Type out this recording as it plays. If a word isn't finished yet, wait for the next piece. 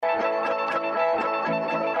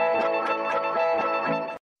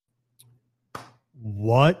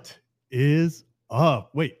What is up?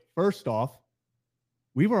 Wait, first off,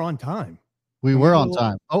 we were on time. We were on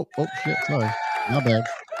time. Oh, shit. Sorry. My bad.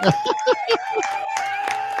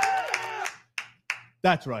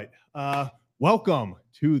 That's right. Welcome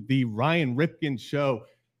to the Ryan Ripken Show.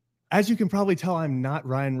 As you can probably tell, I'm not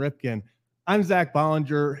Ryan Ripken. I'm Zach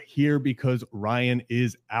Bollinger here because Ryan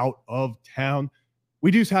is out of town.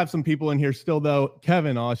 We do have some people in here still, though.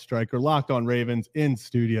 Kevin Ostreicher, Locked on Ravens, in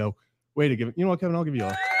studio. Way to give it. You know what, Kevin? I'll give you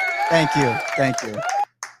a. Thank you.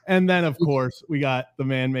 And then, of course, we got the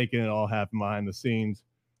man making it all happen behind the scenes,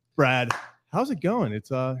 Brad. How's it going?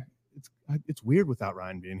 It's weird without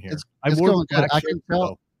Ryan being here. It's going good. I can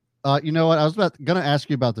tell. You know what? I was going to ask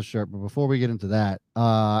you about the shirt, but before we get into that,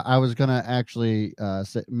 I was going to actually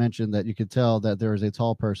mention that you could tell that there is a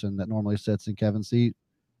tall person that normally sits in Kevin's seat.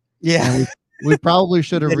 Yeah. We probably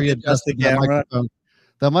should have readjusted the microphone.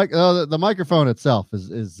 The microphone itself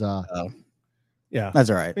is yeah, that's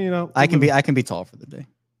all right. You know, I can be tall for the day.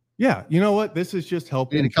 Yeah, you know what? This is just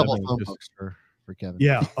helping. We need a couple of phone books for Kevin.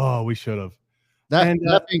 Yeah. Oh, we should have.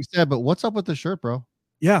 That being said, but what's up with the shirt, bro?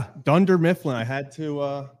 Yeah, Dunder Mifflin. I had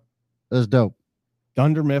to. That's dope.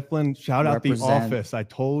 Dunder Mifflin. Shout out Represent. The office. I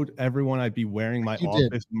told everyone I'd be wearing my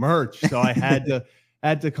office merch, so I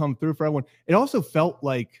had to come through for everyone. It also felt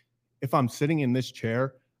like if I'm sitting in this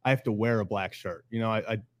chair, I have to wear a black shirt. You know,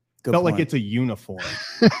 I felt like it's a uniform.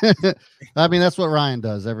 I mean, that's what Ryan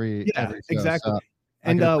does every show, exactly. So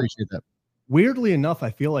and I appreciate that. Weirdly enough, I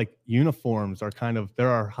feel like uniforms are they're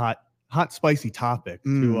our hot spicy topic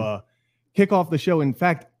to kick off the show. In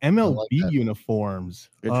fact, MLB uniforms.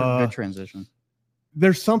 Good transition.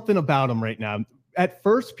 There's something about them right now. At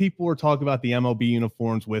first, people were talking about the MLB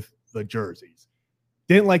uniforms with the jerseys.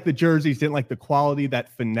 Didn't like the jerseys, didn't like the quality that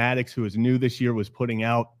Fanatics, who is new this year, was putting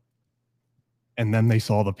out. And then they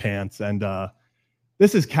saw the pants. And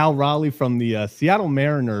this is Cal Raleigh from the Seattle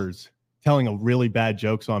Mariners telling a really bad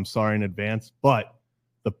joke, so I'm sorry in advance. But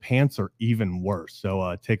the pants are even worse.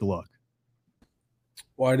 So take a look.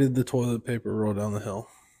 Why did the toilet paper roll down the hill?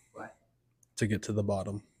 What? To get to the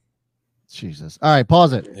bottom. Jesus. All right,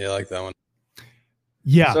 pause it. Yeah, I like that one.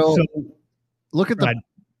 Yeah. So look at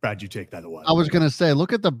Brad, you take that away. I was going to say,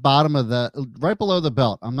 look at the bottom of that, right below the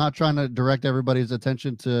belt. I'm not trying to direct everybody's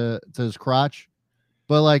attention to his crotch,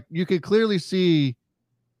 but like you could clearly see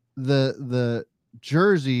the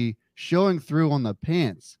jersey showing through on the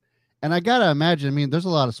pants. And I got to imagine, I mean, there's a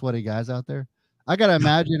lot of sweaty guys out there. I got to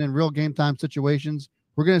imagine in real game time situations,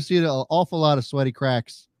 we're going to see an awful lot of sweaty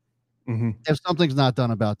cracks if something's not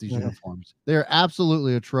done about these uniforms. They're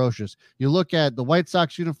absolutely atrocious. You look at the White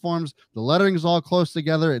Sox uniforms, the lettering is all close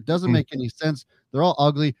together. It doesn't make any sense. They're all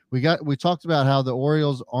ugly. We talked about how the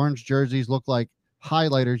Orioles orange jerseys look like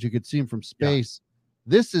highlighters. You could see them from space.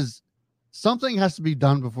 This is something has to be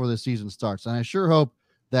done before the season starts. And I sure hope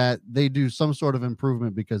that they do some sort of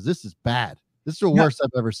improvement because this is bad. This is the worst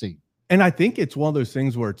I've ever seen. And I think it's one of those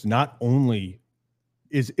things where it's not only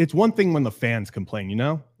it's one thing when the fans complain, you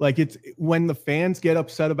know, like it's when the fans get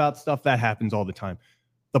upset about stuff that happens all the time.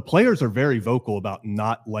 The players are very vocal about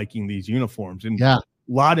not liking these uniforms, and a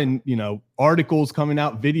lot of, articles coming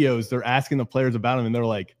out, videos, they're asking the players about them and they're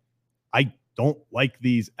like, I don't like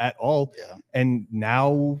these at all. Yeah. And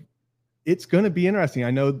now it's going to be interesting.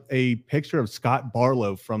 I know a picture of Scott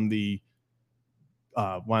Barlow from the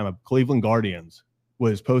Cleveland Guardians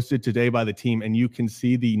was posted today by the team, and you can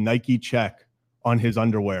see the Nike check on his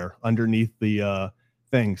underwear underneath the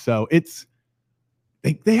thing. So it's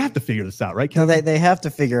they have to figure this out, right? No, they have to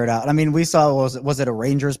figure it out. I mean, we saw was it a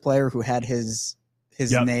Rangers player who had his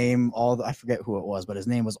name I forget who it was, but his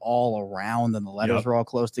name was all around and the letters were all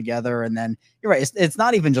close together. And then you're right, it's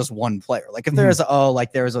not even just one player. Like if there was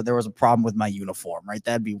a problem with my uniform, right?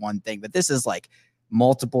 That'd be one thing. But this is like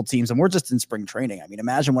multiple teams, and we're just in spring training. I mean,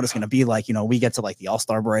 imagine what it's going to be like. We get to like the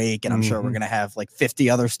All-Star break, and I'm sure we're going to have like 50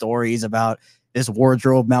 other stories about this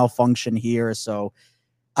wardrobe malfunction here. So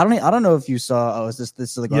I don't know if you saw. Oh, is this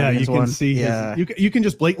the Guardians you can one? see. Yeah, you can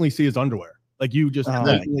just blatantly see his underwear. Like you just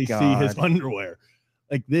blatantly see his underwear.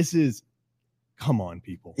 Like this is, come on,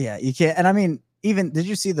 people. Yeah, you can't. And I mean, even did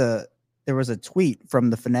you see there was a tweet from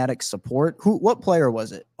the Fanatics support? What player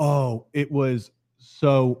was it? Oh, it was.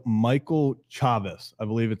 So Michael Chavez, I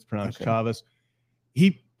believe it's pronounced Chavez.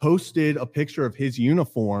 He posted a picture of his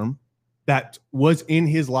uniform that was in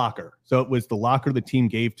his locker. So it was the locker the team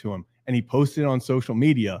gave to him. And he posted it on social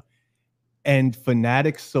media. And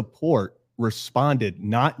Fanatics support responded,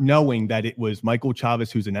 not knowing that it was Michael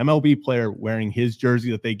Chavez, who's an MLB player wearing his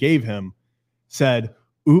jersey that they gave him, said,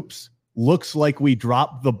 oops, looks like we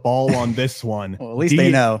dropped the ball on this one. Well, at least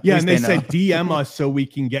they know. Yeah, and they said DM us so we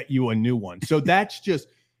can get you a new one. So that's just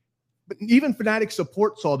but even Fanatic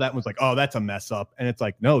support saw that and was like, oh, that's a mess up. And it's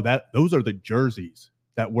like, no, those are the jerseys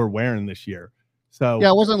that we're wearing this year. So yeah,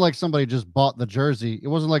 it wasn't like somebody just bought the jersey. It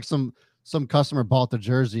wasn't like some customer bought the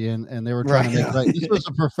jersey and they were trying to make it right. This was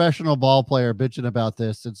a professional ball player bitching about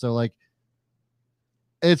this. And so like,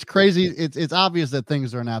 it's crazy. It's obvious that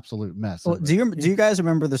things are an absolute mess. Well, do you guys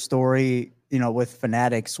remember the story, with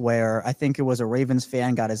Fanatics where I think it was a Ravens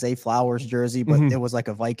fan got his A Flowers jersey, but it was like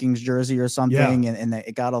a Vikings jersey or something, and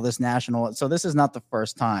it got all this national. So this is not the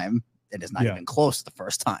first time. It is not even close to the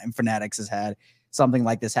first time Fanatics has had something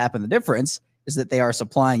like this happen. The difference is that they are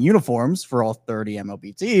supplying uniforms for all 30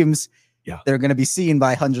 MLB teams. Yeah, they're going to be seen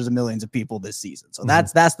by hundreds of millions of people this season. So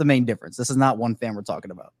that's the main difference. This is not one fan we're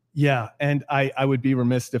talking about. Yeah, and I would be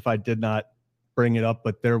remiss if I did not bring it up,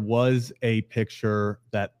 but there was a picture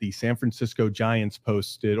that the San Francisco Giants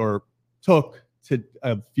posted or took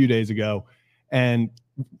a few days ago and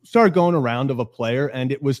started going around of a player, and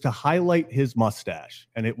it was to highlight his mustache,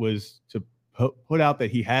 and it was to put out that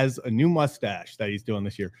he has a new mustache that he's doing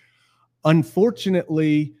this year.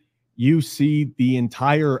 Unfortunately, you see the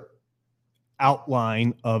entire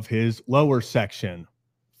outline of his lower section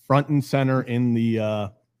front and center in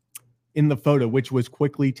the photo, which was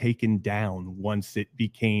quickly taken down once it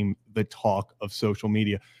became the talk of social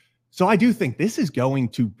media. So I do think this is going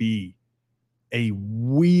to be a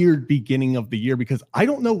weird beginning of the year because I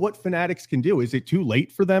don't know what Fanatics can do. Is it too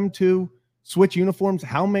late for them to switch uniforms?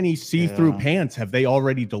 How many see-through pants have they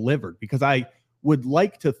already delivered? Because I would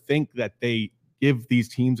like to think that they give these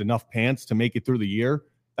teams enough pants to make it through the year.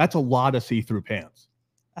 That's a lot of see-through pants.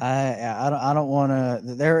 I don't want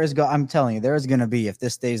to. I'm telling you, there is going to be, if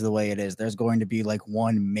this stays the way it is, there's going to be like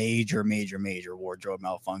one major wardrobe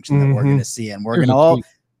malfunction that we're going to see, and we're going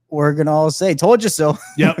to all say, "Told you so."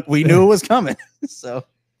 Yep, we knew it was coming. So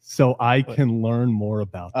I can learn more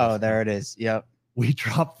about. Oh, there it is. Yep, we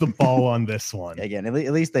dropped the ball on this one. Again, at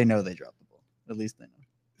least they know they dropped the ball. At least they know.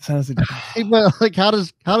 Hey, but like, how does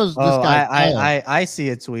this guy? I see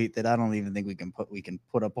a tweet that I don't even think we can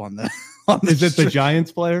put up on the. Is it the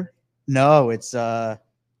Giants player? No, it's I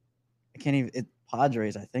can't even. It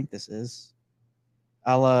Padres. I think this is.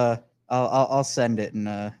 I'll send it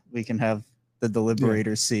and we can have the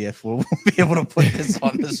deliberators see if we'll be able to put this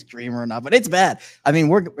on the stream or not. But it's bad. I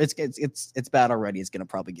mean, it's bad already. It's gonna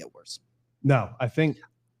probably get worse. No, I think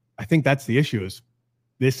that's the issue. Is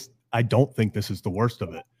this? I don't think this is the worst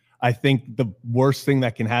of it. I think the worst thing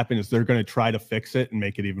that can happen is they're going to try to fix it and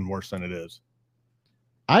make it even worse than it is.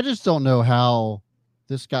 I just don't know how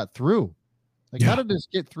this got through. Like, how did this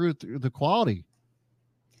get through the quality?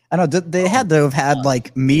 I know they had to have had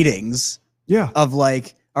like meetings. Yeah. Of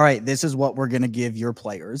like, all right, this is what we're going to give your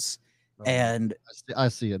players. And I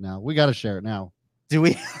see it now. We got to share it now. Do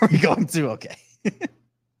we? Are we going to? Okay.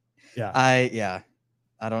 Yeah.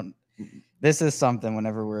 I don't. This is something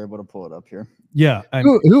whenever we're able to pull it up here. Yeah.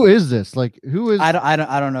 Who is this? Like, who is? I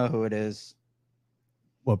don't know who it is.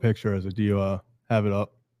 What picture is it? Do you have it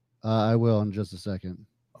up? I will in just a second.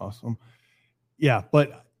 Awesome. Yeah,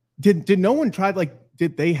 but did no one try? Like,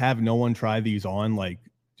 did they have no one try these on? Like,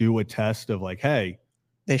 do a test of like, hey,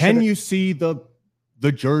 can you see the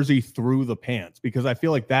jersey through the pants? Because I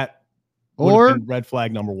feel like that would have been red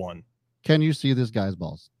flag number one. Can you see this guy's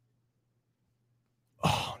balls?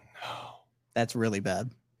 Oh no, that's really bad.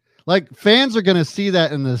 Like, fans are going to see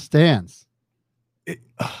that in the stands.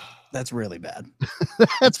 That's really bad.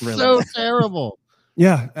 That's really so bad. Terrible.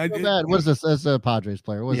 Yeah. So bad. What is this? That's a Padres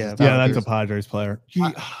player. That's a Padres player.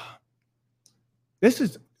 This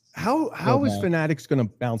is how is Fanatics going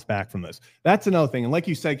to bounce back from this? That's another thing. And like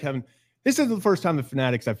you said, Kevin, this is the first time the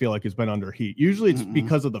Fanatics, I feel like, has been under heat. Usually it's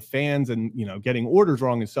because of the fans and, getting orders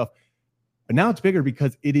wrong and stuff. But now it's bigger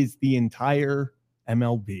because it is the entire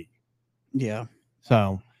MLB. Yeah.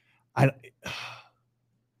 So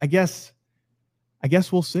I guess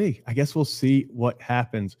we'll see. I guess we'll see what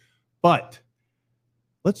happens. But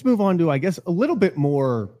let's move on to, I guess, a little bit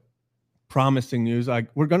more promising news.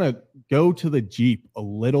 We're going to go to the Jeep a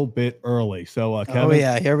little bit early. So, Kevin. Oh,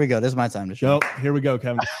 yeah. Here we go. This is my time to show. Here we go,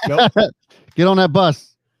 Kevin. Go. Get on that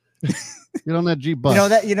bus. Get on that Jeep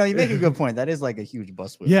bus. You make a good point. That is like a huge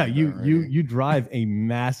bus. Yeah, you drive a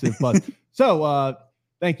massive bus. So,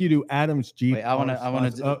 thank you to Adams Jeep. Wait, I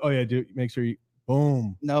want to. Oh yeah, dude. Make sure you.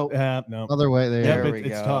 Boom. No. No. Other way there. Yeah,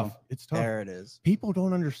 it's tough. It's tough. There it is. People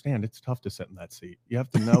don't understand. It's tough to sit in that seat. You have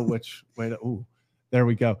to know which way to. Ooh, there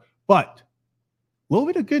we go. But a little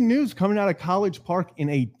bit of good news coming out of College Park in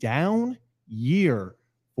a down year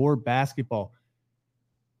for basketball.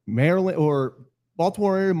 Maryland or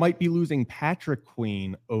Baltimore area might be losing Patrick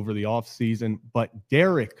Queen over the offseason, but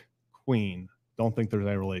Derek Queen, don't think there's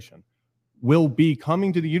any relation, will be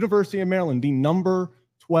coming to the University of Maryland, the number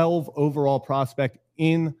 12 overall prospect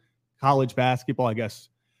in college basketball, I guess,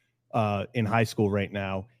 in high school right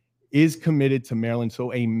now, is committed to Maryland.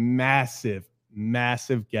 So a massive,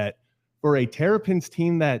 massive get for a Terrapins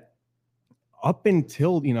team that up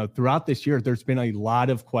until, throughout this year, there's been a lot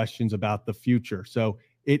of questions about the future. So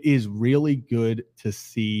it is really good to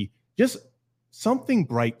see just something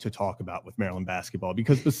bright to talk about with Maryland basketball,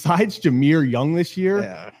 because besides Jameer Young this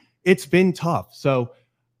year, it's been tough. So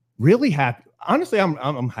really happy. Honestly,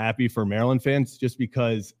 I'm happy for Maryland fans just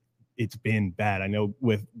because it's been bad. I know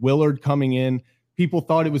with Willard coming in, people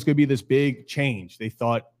thought it was going to be this big change. They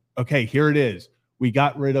thought, okay, here it is. We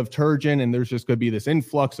got rid of Turgeon, and there's just going to be this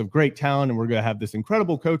influx of great talent, and we're going to have this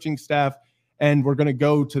incredible coaching staff, and we're going to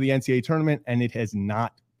go to the NCAA tournament, and it has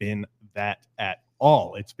not been that at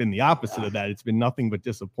all. It's been the opposite of that. It's been nothing but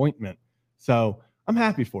disappointment. So I'm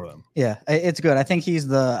happy for them. Yeah, it's good. I think he's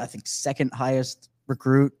the second highest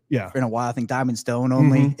recruit in a while. I think Diamond Stone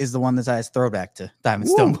only is the one that's highest. Throwback to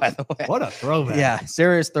Diamond Stone, by the way. What a throwback. Yeah,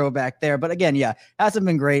 serious throwback there. But again, hasn't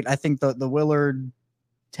been great. I think the Willard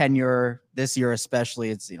tenure this year especially,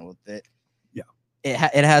 it's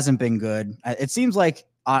it hasn't been good. It seems like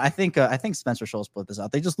I think Spencer Scholl put this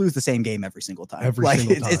out. They just lose the same game every single time.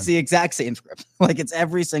 It's the exact same script. Like, it's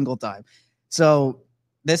every single time. So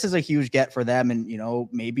this is a huge get for them, and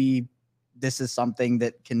maybe this is something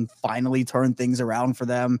that can finally turn things around for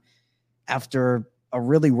them after a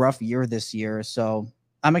really rough year this year. So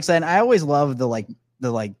I'm excited. I always love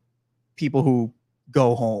the people who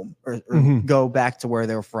go home or go back to where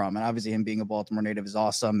they're from. And obviously him being a Baltimore native is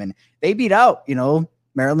awesome. And they beat out,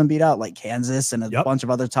 Maryland beat out like Kansas and a bunch of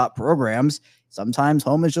other top programs. Sometimes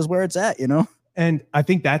home is just where it's at, And I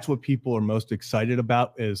think that's what people are most excited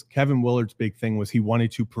about. Is Kevin Willard's big thing was he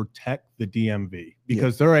wanted to protect the DMV,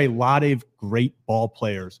 because there are a lot of great ball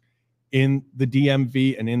players in the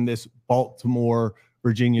DMV and in this Baltimore,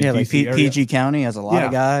 Virginia, DC area. PG County has a lot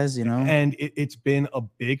of guys, And it's been a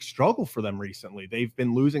big struggle for them recently. They've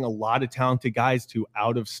been losing a lot of talented guys to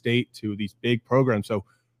out of state, to these big programs. So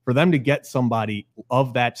for them to get somebody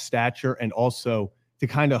of that stature, and also to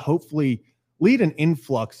kind of hopefully lead an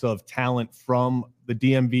influx of talent from the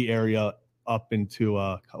DMV area up into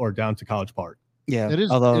or down to College Park. Yeah, it is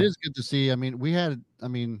good to see. I mean,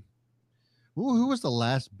 who was the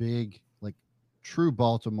last big true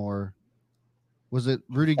Baltimore? Was it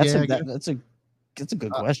Rudy Gay? That's a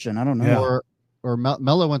good question. I don't know. Or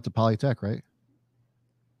Mello went to Polytech, right?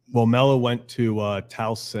 Well, Mello went to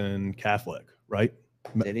Towson Catholic, right?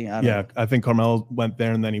 Did he? I think Carmelo went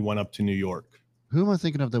there, and then he went up to New York. Who am I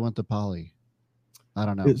thinking of that went to Poly? I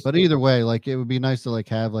don't know. But either way, it would be nice to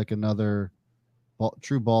have another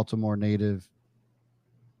true Baltimore native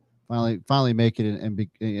finally make it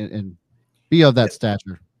and be of that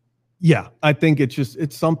stature. Yeah, I think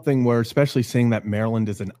it's something where, especially seeing that Maryland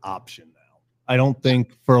is an option now. I don't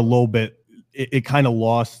think for a little bit it kind of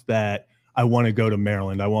lost that I want to go to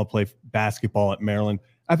Maryland. I want to play basketball at Maryland.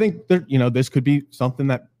 I think that, this could be something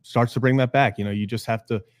that starts to bring that back. You just have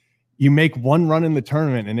to, you make one run in the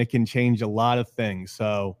tournament and it can change a lot of things.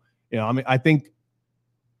 So, I think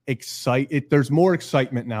there's more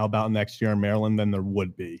excitement now about next year in Maryland than there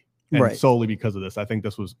would be. And solely because of this. I think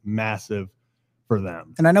this was massive for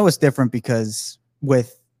them. And I know it's different because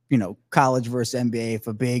with, college versus NBA, if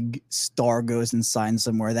a big star goes and signs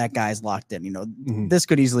somewhere, that guy's locked in. This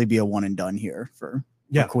could easily be a one and done here for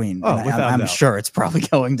Queen. Oh, I'm sure it's probably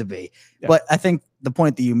going to be. Yeah. But I think the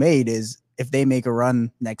point that you made is, if they make a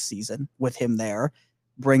run next season with him there,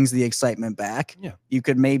 brings the excitement back. Yeah. You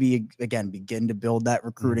could maybe, again, begin to build that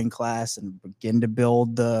recruiting class and begin to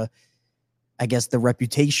build the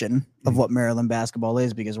reputation of what Maryland basketball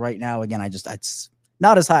is, because right now, again, it's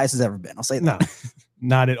not as high as it's ever been. I'll say that. No,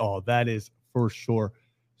 not at all. That is for sure.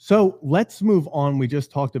 So let's move on. We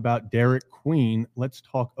just talked about Derek Queen. Let's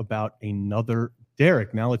talk about another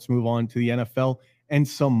Derek. Now let's move on to the NFL and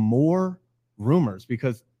some more rumors,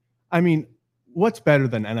 because what's better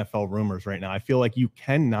than NFL rumors right now? I feel like you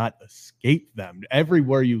cannot escape them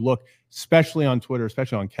everywhere you look, especially on Twitter,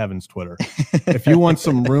 especially on Kevin's Twitter. If you want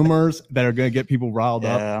some rumors that are going to get people riled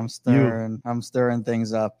up, I'm stirring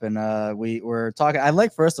things up, and we were talking. I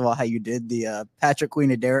like, first of all, how you did the Patrick Queen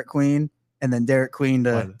to Derek Queen, and then Derek Queen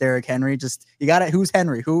to Derek Henry. Just, you got it. Who's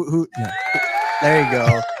Henry? Who? Yeah. There you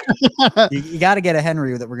go. you got to get a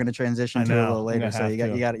Henry that we're going to transition to a little later. So you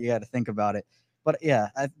got to think about it. But yeah,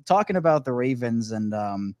 talking about the Ravens and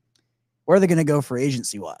where they're going to go for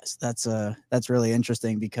agency wise, that's really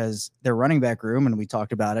interesting, because their running back room, and we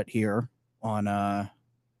talked about it here on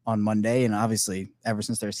Monday, and obviously ever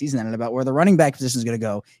since their season ended, about where the running back position is going to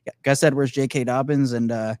go. Gus Edwards, J.K. Dobbins, and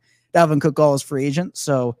Dalvin Cook all is free agent.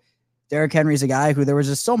 So Derrick Henry's a guy who there was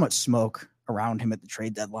just so much smoke around him at the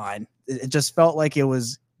trade deadline. It just felt like it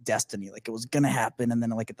was destiny, like it was going to happen. And then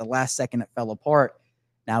like at the last second, it fell apart.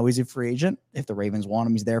 Now he's a free agent. If the Ravens want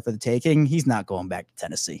him, he's there for the taking. He's not going back to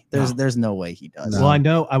Tennessee. There's no way he does. Well, I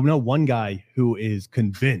know one guy who is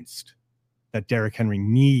convinced that Derrick Henry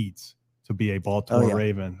needs to be a Baltimore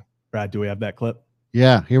Raven. Brad, do we have that clip?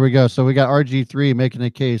 Yeah, here we go. So we got RG3 making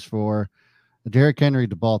a case for Derrick Henry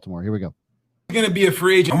to Baltimore. Here we go. Going to be a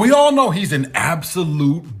free agent. And we all know he's an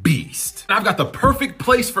absolute beast. I've got the perfect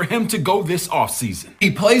place for him to go this offseason. He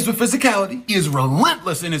plays with physicality. He is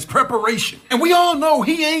relentless in his preparation. And we all know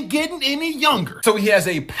he ain't getting any younger. So he has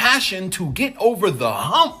a passion to get over the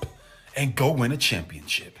hump and go win a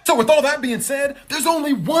championship. So with all that being said, there's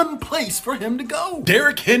only one place for him to go.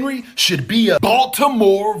 Derrick Henry should be a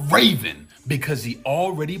Baltimore Raven because he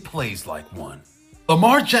already plays like one.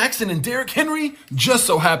 Lamar Jackson and Derrick Henry just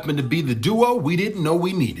so happened to be the duo we didn't know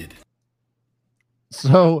we needed.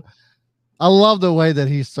 So I love the way that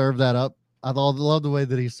he served that up. I love the way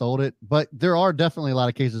that he sold it. But there are definitely a lot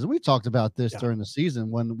of cases. We talked about this during the season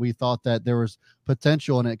when we thought that there was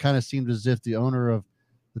potential, and it kind of seemed as if the owner of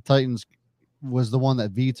the Titans was the one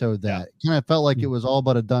that vetoed that. It kind of felt like it was all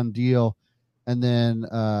but a done deal. And then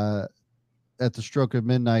at the stroke of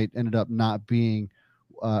midnight ended up not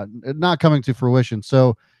coming to fruition.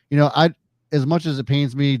 So, as much as it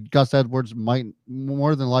pains me, Gus Edwards might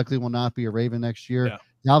more than likely will not be a Raven next year. Yeah.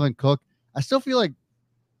 Dalvin Cook, I still feel like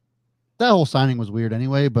that whole signing was weird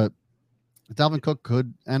anyway, but Dalvin Cook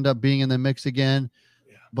could end up being in the mix again.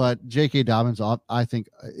 Yeah. But J.K. Dobbins, I think,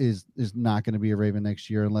 is not going to be a Raven next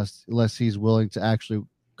year unless he's willing to actually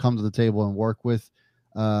come to the table and work with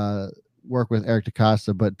Eric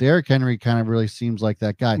DeCosta. But Derrick Henry kind of really seems like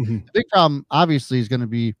that guy. Mm-hmm. The big problem, obviously, is going to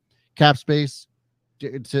be cap space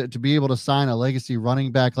to be able to sign a legacy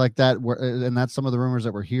running back like that. And that's some of the rumors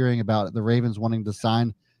that we're hearing about the Ravens wanting to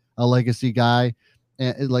sign a legacy guy.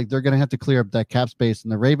 And they're going to have to clear up that cap space.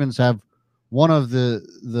 And the Ravens have one of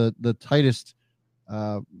the tightest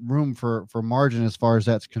room for margin as far as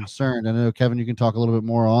that's concerned. I know, Kevin, you can talk a little bit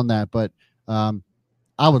more on that, but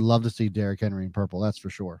I would love to see Derrick Henry in purple. That's for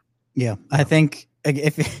sure. Yeah, I think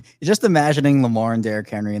if just imagining Lamar and Derrick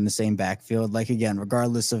Henry in the same backfield, like again,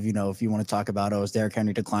 regardless of, if you want to talk about, is Derrick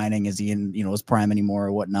Henry declining? Is he in, his prime anymore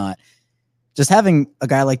or whatnot? Just having a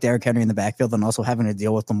guy like Derrick Henry in the backfield and also having to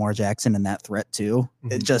deal with Lamar Jackson and that threat too,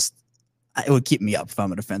 it would keep me up if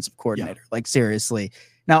I'm a defensive coordinator. Like seriously.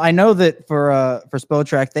 Now I know that for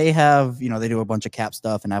Spotrac, they have, they do a bunch of cap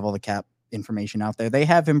stuff and have all the cap information out there. They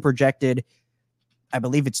have him projected, I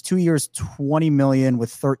believe it's 2 years, 20 million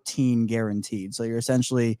with 13 guaranteed. So you're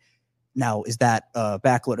essentially now, is that a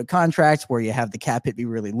backloaded contract where you have the cap hit be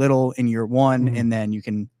really little in year one and then you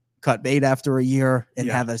can cut bait after a year and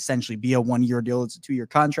have it essentially be a 1 year deal? It's a 2 year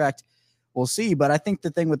contract. We'll see. But I think the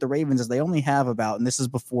thing with the Ravens is they only have about, and this is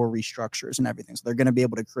before restructures and everything, so they're going to be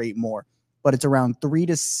able to create more. But it's around $3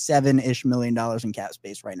 to $7-ish million in cap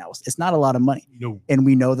space right now. It's not a lot of money. No. And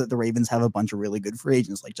we know that the Ravens have a bunch of really good free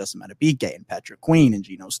agents like Justin Madubuike and Patrick Queen and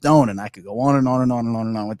Geno Stone, and I could go on and on and on and on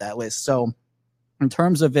and on with that list. So in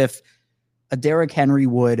terms of if a Derrick Henry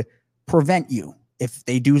would prevent you, if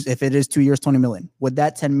it is 2 years, 20 million, would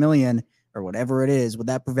that 10 million or whatever it is, would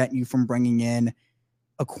that prevent you from bringing in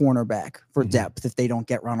a cornerback for depth if they don't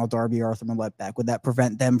get Ronald Darby or Arthur Millette back? Would that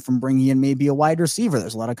prevent them from bringing in maybe a wide receiver?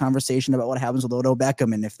 There's a lot of conversation about what happens with Odell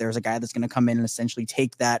Beckham and if there's a guy that's going to come in and essentially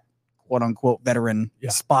take that quote-unquote veteran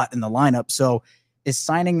spot in the lineup. So is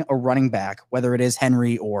signing a running back, whether it is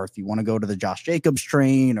Henry or if you want to go to the Josh Jacobs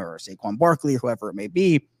train or Saquon Barkley or whoever it may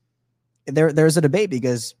be, there's a debate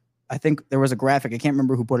because I think there was a graphic, I can't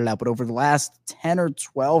remember who put it out, but over the last 10 or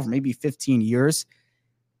 12, maybe 15 years,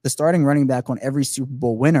 the starting running back on every Super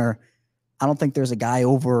Bowl winner, I don't think there's a guy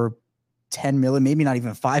over 10 million, maybe not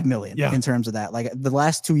even 5 million in terms of that. Like the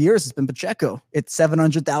last 2 years, it's been Pacheco. It's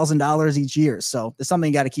 $700,000 each year. So there's something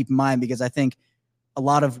you got to keep in mind because I think a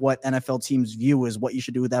lot of what NFL teams view is what you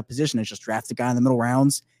should do with that position is just draft a guy in the middle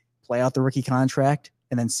rounds, play out the rookie contract,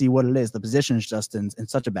 and then see what it is. The position is just in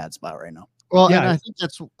such a bad spot right now. Well, and I think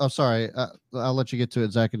that's, I'm sorry, I'll let you get to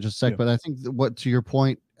it, Zach, in just a sec. But I think to your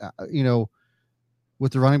point,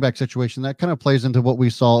 with the running back situation, that kind of plays into what we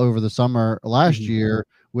saw over the summer last year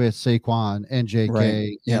with Saquon and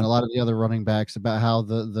JK and a lot of the other running backs about how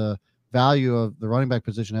the value of the running back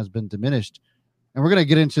position has been diminished. And we're going to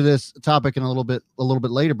get into this topic in a little bit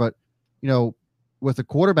later, but with the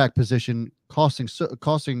quarterback position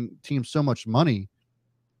costing teams so much money,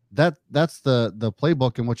 that's the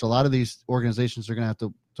playbook in which a lot of these organizations are going to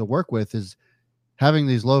have to work with is having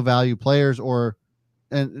these low value players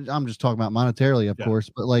and I'm just talking about monetarily, of course,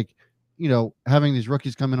 but like having these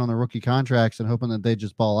rookies come in on their rookie contracts and hoping that they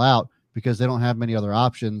just ball out because they don't have many other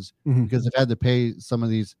options because they've had to pay some of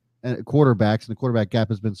these quarterbacks, and the quarterback gap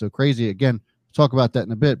has been so crazy. Again, we'll talk about that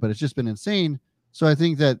in a bit, but it's just been insane. So I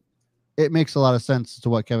think that it makes a lot of sense to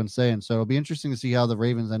what Kevin's saying. So it'll be interesting to see how the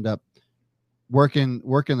Ravens end up working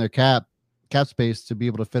their cap space to be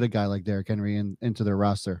able to fit a guy like Derrick Henry into their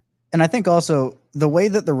roster. And I think also the way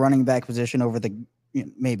that the running back position over the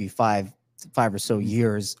maybe five or so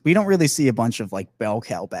years, we don't really see a bunch of like bell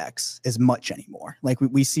cow backs as much anymore. Like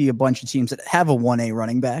we see a bunch of teams that have a 1A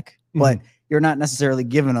running back, but you're not necessarily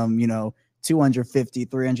giving them, 250,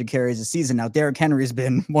 300 carries a season. Now, Derrick Henry has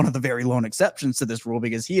been one of the very lone exceptions to this rule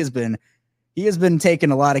because he has been taking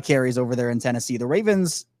a lot of carries over there in Tennessee. The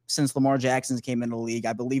Ravens, since Lamar Jackson came into the league,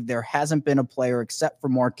 I believe there hasn't been a player except for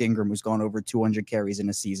Mark Ingram who's gone over 200 carries in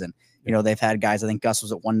a season. They've had guys, I think Gus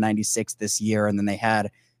was at 196 this year, and then they had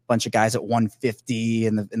a bunch of guys at 150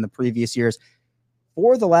 in the previous years.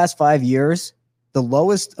 For the last 5 years, the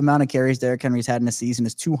lowest amount of carries Derrick Henry's had in a season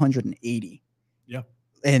is 280. Yeah.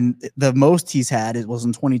 And the most he's had was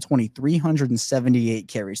in 2020, 378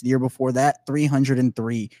 carries. The year before that,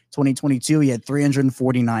 303. 2022, he had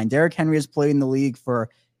 349. Derrick Henry has played in the league for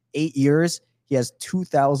 8 years. He has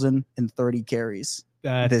 2,030 carries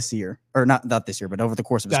this year, or not this year, but over the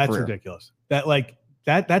course of his career. That's ridiculous.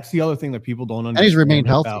 That's the other thing that people don't understand. And he's remained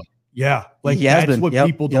healthy. Yeah, that's what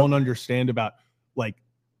people don't understand about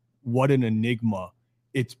what an enigma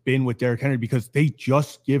it's been with Derrick Henry, because they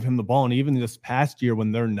just give him the ball. And even this past year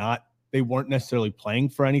when they weren't necessarily playing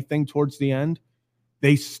for anything towards the end,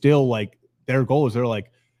 they still their goal is they're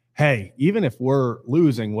like, hey, even if we're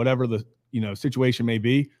losing, whatever the situation may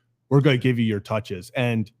be, we're going to give you your touches.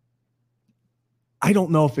 And I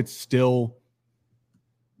don't know if it's still,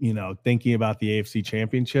 thinking about the AFC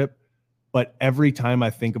Championship, but every time I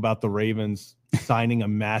think about the Ravens signing a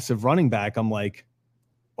massive running back, I'm like,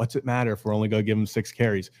 what's it matter if we're only going to give him 6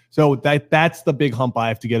 carries? So that's the big hump I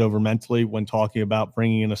have to get over mentally when talking about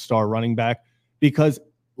bringing in a star running back, because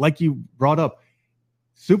like you brought up,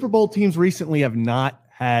 Super Bowl teams recently have not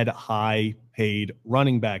had high paid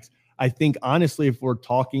running backs. I think honestly, if we're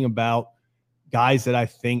talking about guys that I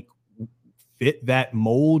think fit that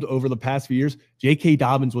mold over the past few years, J.K.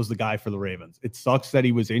 Dobbins was the guy for the Ravens. It sucks that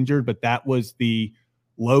he was injured, but that was the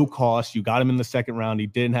low cost. You got him in the second round. He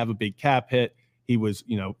didn't have a big cap hit. He was,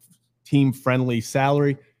 team-friendly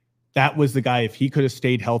salary. That was the guy. If he could have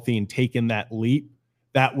stayed healthy and taken that leap,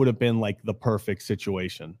 that would have been the perfect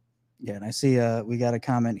situation. Yeah, and I see we got a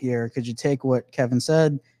comment here. Could you take what Kevin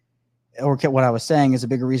said, or what I was saying is a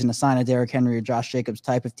bigger reason to sign a Derrick Henry or Josh Jacobs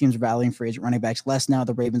type? If teams are valuing free agent running backs less now,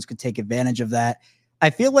 the Ravens could take advantage of that. I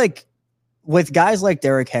feel like with guys like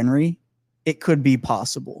Derrick Henry, it could be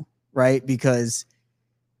possible, right? Because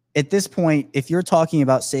at this point, if you're talking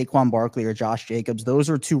about Saquon Barkley or Josh Jacobs, those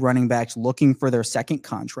are 2 running backs looking for their second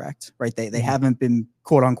contract, right? They haven't been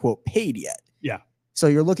quote unquote paid yet. Yeah. So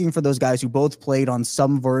you're looking for those guys who both played on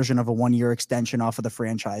some version of a 1-year extension off of the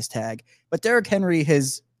franchise tag. But Derrick Henry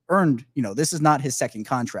has earned, this is not his second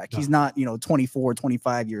contract. No. He's not, 24,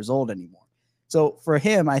 25 years old anymore. So for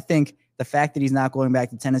him, I think the fact that he's not going back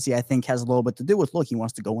to Tennessee, I think has a little bit to do with, he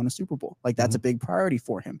wants to go win a Super Bowl. That's a big priority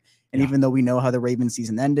for him. And even though we know how the Ravens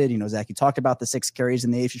season ended, Zach, you talked about the 6 carries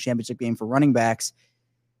in the AFC Championship game for running backs.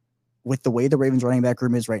 With the way the Ravens running back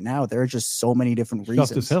room is right now, there are just so many different reasons.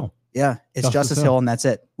 Justice Hill. Yeah, it's Justice Hill, and that's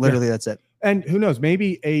it. Literally, that's it. And who knows,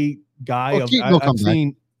 maybe a guy I've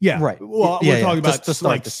seen. Yeah, right. Well, we're talking about just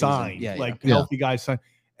sign, healthy guys sign.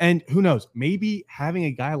 And who knows, maybe having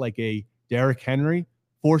a guy like a Derrick Henry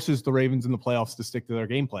forces the Ravens in the playoffs to stick to their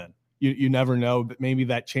game plan. You never know, but maybe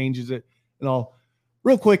that changes it and all.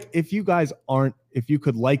 Real quick, if you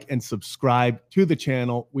could like and subscribe to the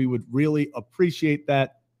channel, we would really appreciate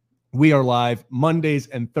that. We are live Mondays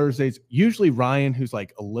and Thursdays. Usually Ryan, who's a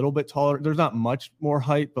little bit taller. There's not much more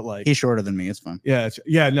height, but he's shorter than me. It's fun. Yeah.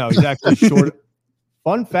 No, he's actually short.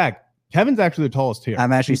 Fun fact. Kevin's actually the tallest here.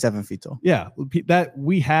 I'm actually 7 feet tall. Yeah. That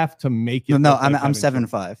we have to make it. No, I'm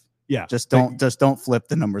 7'5". Yeah. Just don't flip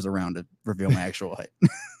the numbers around to reveal my actual height.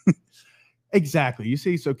 Exactly. You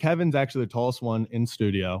see, so Kevin's actually the tallest one in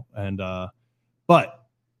studio. And but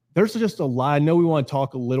there's just a lot. I know we want to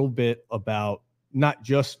talk a little bit about not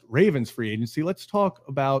just Ravens free agency. Let's talk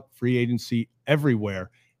about free agency everywhere.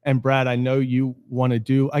 And Brad, I know you want to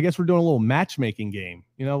do, I guess we're doing a little matchmaking game.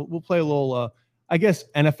 We'll play a little I guess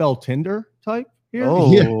NFL Tinder type here.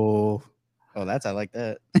 Oh, yeah. I like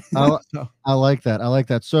that. I like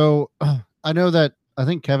that. So I know that I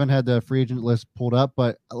think Kevin had the free agent list pulled up,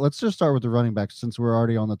 but let's just start with the running backs since we're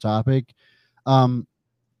already on the topic.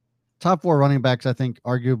 top 4 running backs, I think,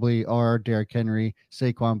 arguably are Derrick Henry,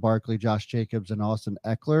 Saquon Barkley, Josh Jacobs, and Austin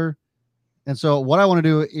Eckler. And so what I want to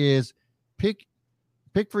do is pick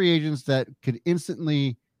free agents that could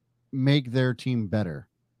instantly make their team better.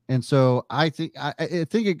 And so I think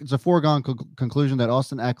it's a foregone conclusion that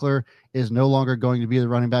Austin Eckler is no longer going to be the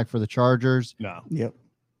running back for the Chargers. No. Yep.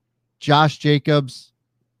 Josh Jacobs,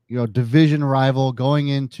 division rival, going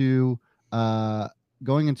into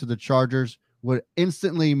the Chargers would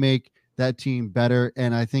instantly make that team better.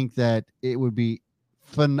 And I think that it would be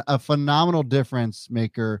a phenomenal difference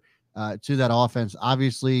maker to that offense.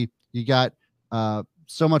 Obviously, you got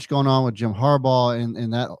so much going on with Jim Harbaugh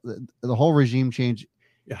and that the whole regime change.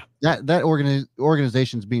 Yeah, that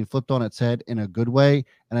organization's being flipped on its head in a good way.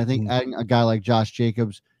 And I think adding a guy like Josh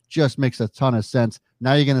Jacobs just makes a ton of sense.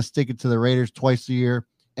 Now you're going to stick it to the Raiders twice a year,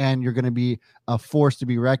 and you're going to be a force to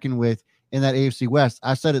be reckoned with in that AFC West.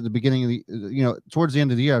 I said at the beginning of the, towards the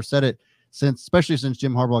end of the year, I've said it especially since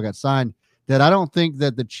Jim Harbaugh got signed, that I don't think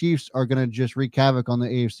that the Chiefs are going to just wreak havoc on the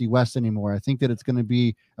AFC West anymore. I think that it's going to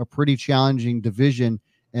be a pretty challenging division,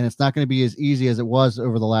 and it's not going to be as easy as it was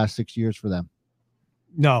over the last 6 years for them.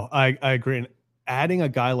 No, I agree. And adding a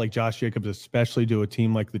guy like Josh Jacobs, especially to a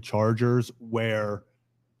team like the Chargers, where,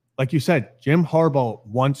 like you said, Jim Harbaugh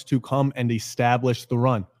wants to come and establish the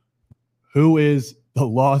run. Who is the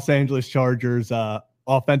Los Angeles Chargers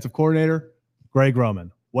offensive coordinator? Greg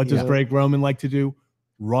Roman. What does Greg Roman like to do?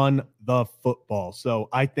 Run the football. So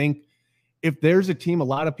I think if there's a team, a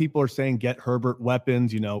lot of people are saying get Herbert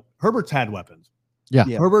weapons. Herbert's had weapons. Yeah.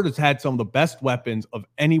 Herbert has had some of the best weapons of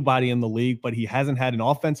anybody in the league, but he hasn't had an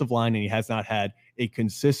offensive line, and he has not had a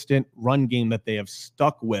consistent run game that they have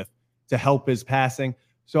stuck with to help his passing.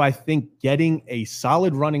 So I think getting a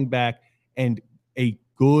solid running back and a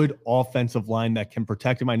good offensive line that can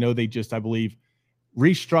protect him. I know they just, I believe,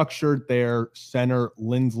 restructured their center,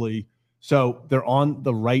 Lindsley. So they're on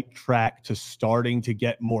the right track to starting to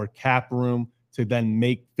get more cap room to then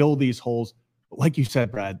fill these holes. But like you said,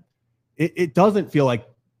 Brad, it doesn't feel like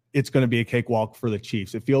it's going to be a cakewalk for the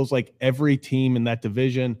Chiefs. It feels like every team in that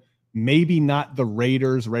division, maybe not the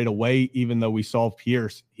Raiders right away, even though we saw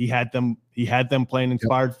Pierce. He had them playing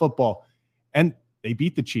inspired football, and they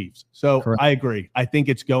beat the Chiefs. So correct. I agree. I think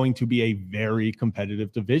it's going to be a very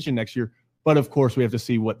competitive division next year. But of course, we have to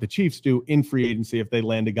see what the Chiefs do in free agency. If they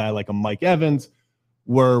land a guy like a Mike Evans,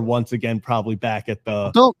 we're once again probably back at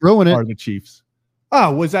the don't ruin it. Are the Chiefs.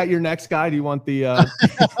 Oh, was that your next guy? Do you want the?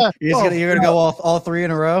 You're gonna go all 3 in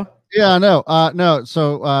a row? Yeah, no. No.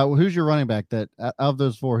 So, who's your running back of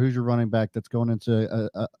those 4? Who's your running back that's going into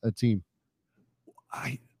a team?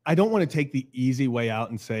 I don't want to take the easy way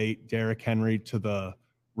out and say Derrick Henry to the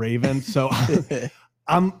Ravens. So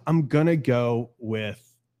I'm gonna go with.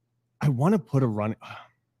 I want to put a run.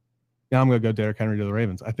 Yeah, I'm going to go Derrick Henry to the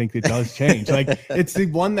Ravens. I think it does change. It's the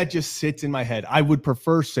one that just sits in my head. I would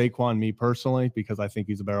prefer Saquon, me personally, because I think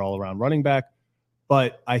he's a better all-around running back.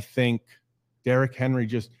 But I think Derrick Henry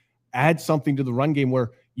just adds something to the run game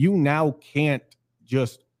where you now can't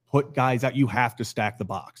just put guys out. You have to stack the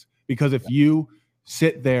box. Because if you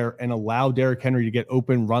sit there and allow Derrick Henry to get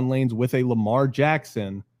open run lanes with a Lamar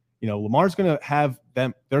Jackson, Lamar's going to have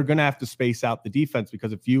them. They're going to have to space out the defense,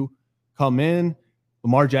 because if you come in,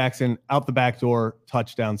 Lamar Jackson out the back door,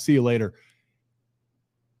 touchdown, see you later.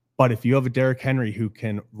 But if you have a Derrick Henry who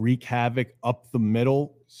can wreak havoc up the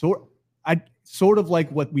middle, sort of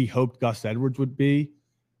like what we hoped Gus Edwards would be,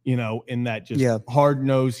 in that just hard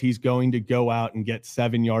nose, he's going to go out and get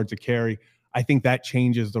 7 yards of carry. I think that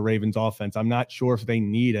changes the Ravens offense. I'm not sure if they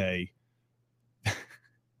need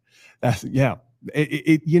I'm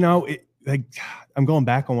going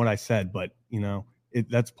back on what I said, but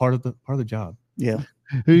that's part of the job. Yeah.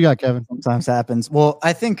 Who you got, Kevin? Sometimes happens. Well,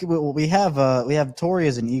 I think we have Tori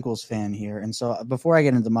as an Eagles fan here. And so before I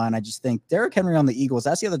get into mine, I just think Derrick Henry on the Eagles,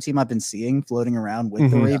 that's the other team I've been seeing floating around with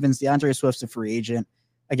the Ravens. DeAndre Swift's a free agent.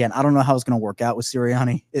 Again, I don't know how it's going to work out with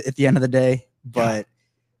Sirianni at the end of the day, but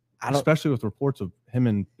especially with reports of him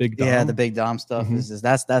and Big Dom. Yeah, the Big Dom stuff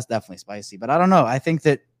that's definitely spicy. But I don't know. I think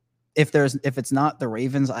that if it's not the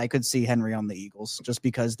Ravens, I could see Henry on the Eagles just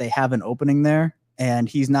because they have an opening there. And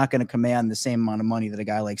he's not going to command the same amount of money that a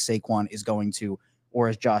guy like Saquon is going to, or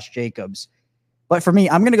as Josh Jacobs. But for me,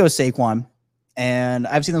 I'm going to go Saquon. And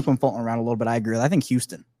I've seen this one floating around a little bit. I agree. I think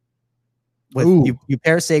Houston. You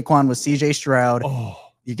pair Saquon with CJ Stroud.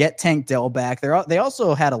 You get Tank Dell back. They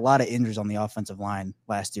also had a lot of injuries on the offensive line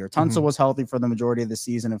last year. Tunsil was healthy for the majority of the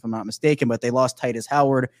season, if I'm not mistaken, but they lost Titus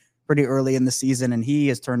Howard pretty early in the season, and he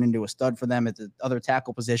has turned into a stud for them at the other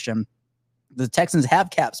tackle position. The Texans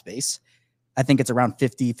have cap space. I think it's around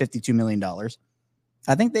 $52 million.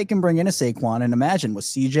 I think they can bring in a Saquon, and imagine with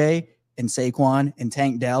CJ and Saquon and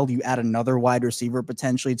Tank Dell, you add another wide receiver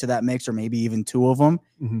potentially to that mix, or maybe even two of them.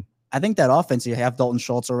 Mm-hmm. I think that offense, you have Dalton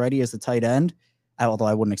Schultz already as the tight end, although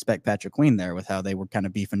I wouldn't expect Patrick Queen there with how they were kind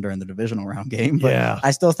of beefing during the divisional round game. But yeah.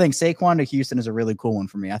 I still think Saquon to Houston is a really cool one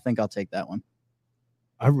for me. I think I'll take that one.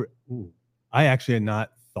 I actually had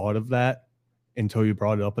not thought of that until you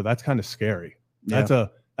brought it up, but that's kind of scary. Yeah.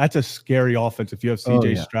 That's a scary offense. If you have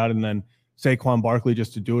CJ Stroud and then Saquon Barkley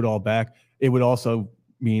just to do it all back, it would also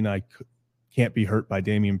mean I can't be hurt by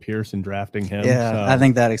Damian Pierce and drafting him. Yeah, so. I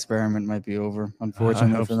think that experiment might be over,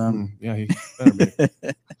 unfortunately for them. Yeah, he better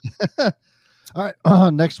be. All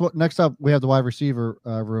right. Next up, we have the wide receiver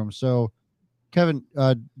room. So, Kevin,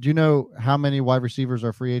 do you know how many wide receivers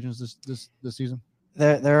are free agents this season?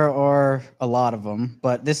 There are a lot of them,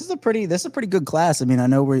 but this is a pretty good class. I mean, I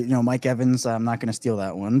know Mike Evans. I'm not going to steal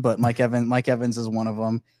that one, but Mike Evans is one of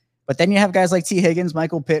them. But then you have guys like T. Higgins,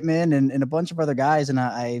 Michael Pittman, and a bunch of other guys. And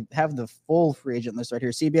I have the full free agent list right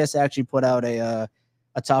here. CBS actually put out a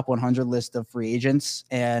top 100 list of free agents,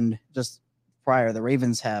 and just prior, the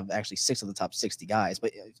Ravens have actually 6 of the top 60 guys.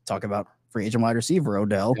 But talk about free agent wide receiver,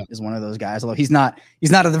 Odell is one of those guys. Although he's not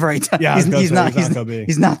at the very top. Yeah, he's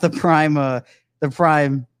not the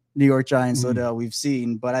prime New York Giants Odell we've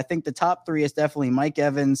seen. But I think the top 3 is definitely Mike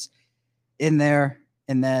Evans in there.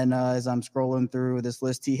 And then as I'm scrolling through this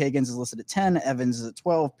list, T. Higgins is listed at 10, Evans is at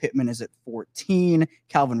 12, Pittman is at 14.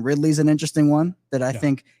 Calvin Ridley's an interesting one that I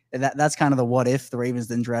think that's kind of the what if the Ravens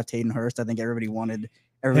didn't draft Hayden Hurst. I think everybody wanted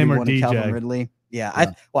Calvin Ridley.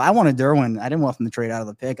 Yeah. I wanted Derwin. I didn't want them to trade out of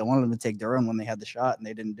the pick. I wanted them to take Derwin when they had the shot, and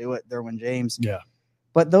they didn't do it. Derwin James. Yeah.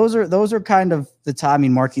 But those are kind of the top. I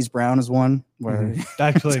mean, Marquise Brown is one where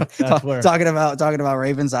actually that's where talking about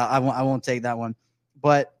Ravens. I won't take that one.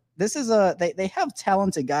 But this is they have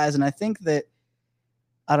talented guys, and I think that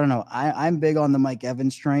I don't know. I'm big on the Mike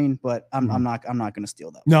Evans train, but I'm not going to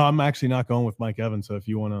steal that. No, I'm actually not going with Mike Evans. So if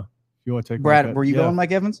you want to take Brad, were you going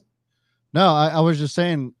Mike Evans? No, I was just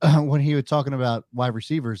saying when he was talking about wide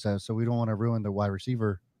receivers, so we don't want to ruin the wide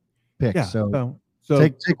receiver pick. Yeah, so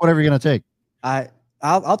take whatever you're going to take.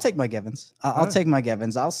 I'll take Mike Evans. I'll take Mike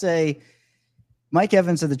Evans. I'll say Mike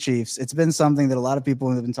Evans to the Chiefs. It's been something that a lot of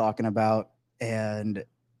people have been talking about. And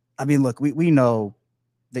I mean, look, we know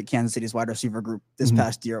that Kansas City's wide receiver group this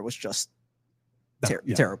past year was just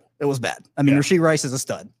terrible. It was bad. I mean, Rashee Rice is a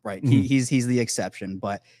stud, right? He's the exception.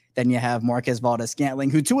 But then you have Marquez Valdes-Scantling,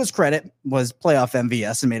 who to his credit was playoff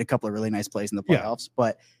MVS and made a couple of really nice plays in the playoffs.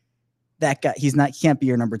 But that guy, he can't be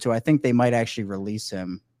your number 2. I think they might actually release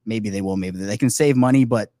him. Maybe they will. Maybe they can save money,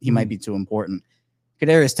 but he might be too important.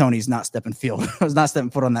 Kadarius Toney's not stepping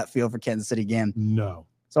foot on that field for Kansas City again. No.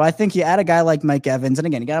 So I think you add a guy like Mike Evans, and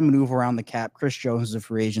again, you got to maneuver around the cap. Chris Jones is a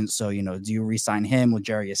free agent, so do you re-sign him? With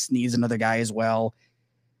Jarius Sneed's another guy as well.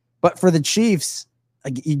 But for the Chiefs,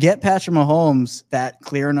 you get Patrick Mahomes, that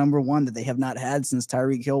clear number 1 that they have not had since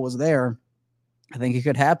Tyreek Hill was there. I think it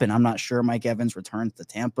could happen. I'm not sure Mike Evans returns to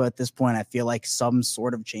Tampa at this point. I feel like some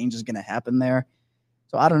sort of change is going to happen there.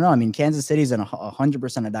 So I don't know. I mean, Kansas City's in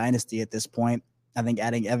 100% a dynasty at this point. I think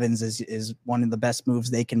adding Evans is one of the best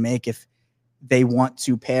moves they can make if they want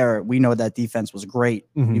to pair. We know that defense was great.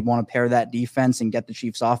 You want to pair that defense and get the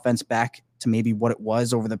Chiefs offense back to maybe what it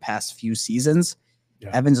was over the past few seasons. Yeah.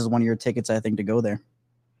 Evans is one of your tickets, I think, to go there.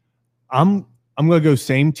 I'm going to go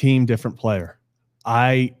same team, different player.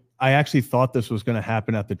 I actually thought this was going to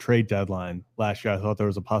happen at the trade deadline last year. I thought there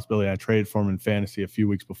was a possibility. I traded for him in fantasy a few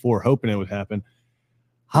weeks before, hoping it would happen.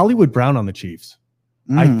 Hollywood Brown on the Chiefs.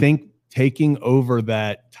 I think taking over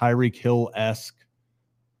that Tyreek Hill-esque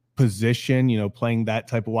position, playing that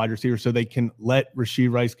type of wide receiver so they can let Rashee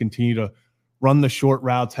Rice continue to run the short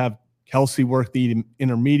routes, have Kelsey work the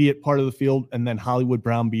intermediate part of the field, and then Hollywood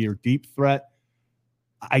Brown be your deep threat.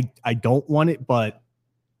 I don't want it, but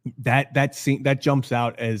that jumps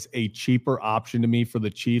out as a cheaper option to me for the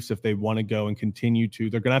Chiefs if they want to go and continue to.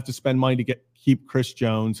 They're going to have to spend money to keep Chris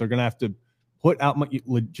Jones. They're going to have to put out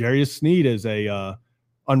Jarius Sneed as a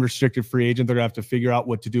unrestricted free agent. They're going to have to figure out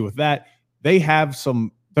what to do with that.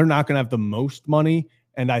 They're not going to have the most money.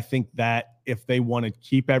 And I think that if they want to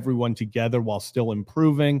keep everyone together while still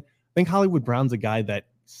improving, I think Hollywood Brown's a guy that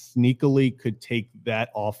sneakily could take that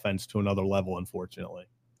offense to another level, unfortunately.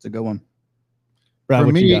 It's a good one. Brad,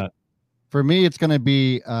 what you got? For me, it's going to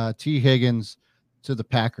be T. Higgins to the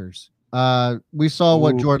Packers. We saw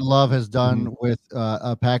what Jordan Love has done with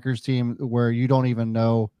a Packers team where you don't even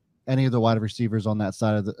know any of the wide receivers on that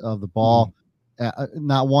side of the ball.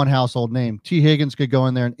 Not one household name. T. Higgins could go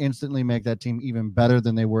in there and instantly make that team even better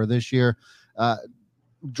than they were this year.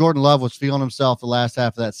 Jordan Love was feeling himself the last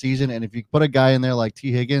half of that season, and if you put a guy in there like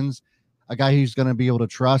T. Higgins, a guy who's going to be able to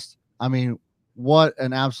trust. I mean, what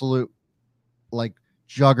an absolute like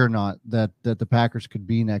juggernaut that the Packers could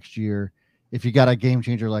be next year if you got a game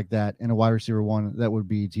changer like that and a wide receiver one that would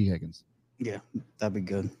be T. Higgins. Yeah, that'd be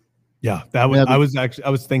good. Yeah, that would. I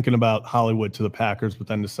was thinking about Hollywood to the Packers, but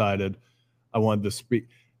then decided I wanted to speak.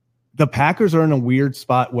 The Packers are in a weird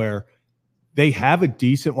spot where they have a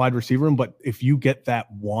decent wide receiver room, but if you get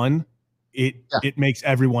that one, it makes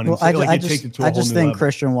everyone insane. I just think level.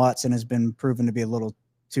 Christian Watson has been proven to be a little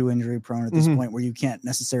too injury prone at this point, where you can't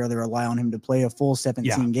necessarily rely on him to play a full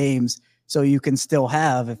 17 games. So you can still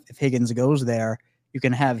have, if Higgins goes there, you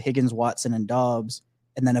can have Higgins, Watson, and Dobbs.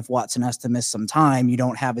 And then if Watson has to miss some time, you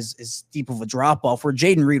don't have as steep of a drop off, where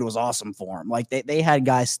Jaden Reed was awesome for him. Like they had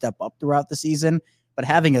guys step up throughout the season, but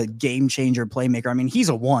having a game changer playmaker, I mean, he's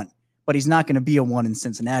a one, but he's not going to be a one in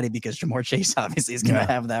Cincinnati because Jamar Chase obviously is going to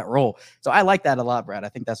have that role. So I like that a lot, Brad. I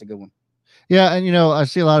think that's a good one. Yeah, and I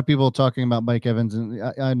see a lot of people talking about Mike Evans, and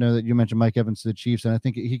I know that you mentioned Mike Evans to the Chiefs, and I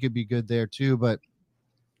think he could be good there too. But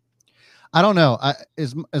I don't know.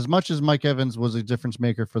 As much as Mike Evans was a difference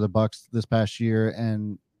maker for the Bucs this past year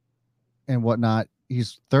and whatnot,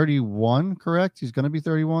 he's 31, correct? He's going to be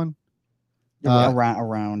 31.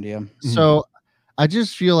 Around, yeah. So I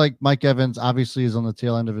just feel like Mike Evans obviously is on the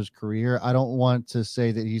tail end of his career. I don't want to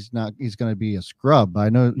say that he's going to be a scrub. I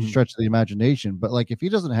know stretch of the imagination, but like if he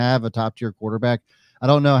doesn't have a top tier quarterback, I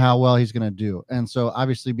don't know how well he's going to do. And so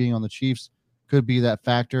obviously being on the Chiefs could be that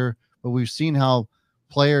factor, but we've seen how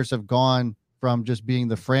players have gone from just being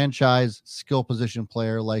the franchise skill position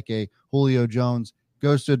player, like a Julio Jones,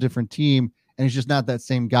 goes to a different team, and he's just not that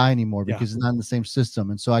same guy anymore because he's not in the same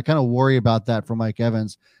system. And so I kind of worry about that for Mike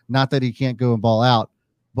Evans. Not that he can't go and ball out,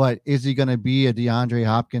 but is he going to be a DeAndre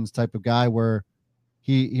Hopkins type of guy where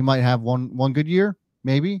he might have one good year,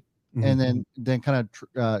 maybe, and then kind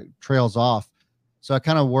of trails off. So I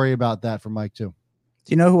kind of worry about that for Mike too.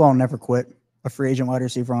 Do you know who I'll never quit? A free agent wide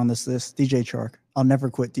receiver on this list, DJ Chark. I'll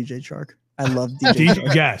never quit DJ Chark. I love DJ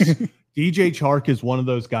Chark. Yes. DJ Chark is one of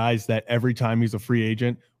those guys that every time he's a free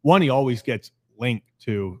agent, he always gets linked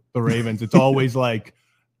to the Ravens. It's always like,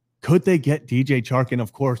 could they get DJ Chark? And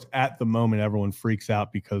of course, at the moment, everyone freaks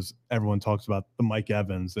out because everyone talks about the Mike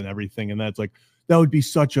Evans and everything. And that's like, that would be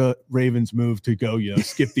such a Ravens move to go,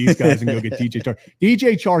 skip these guys and go get DJ Chark.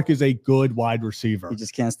 DJ Chark is a good wide receiver. He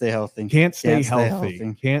just can't stay healthy. Can't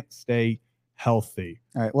stay healthy.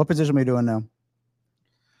 All right. What position are we doing now?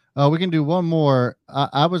 We can do one more.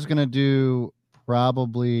 I was going to do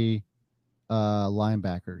probably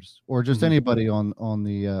linebackers or just anybody on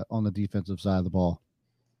the defensive side of the ball.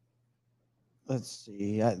 Let's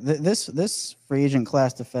see. This free agent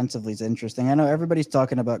class defensively is interesting. I know everybody's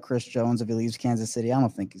talking about Chris Jones if he leaves Kansas City. I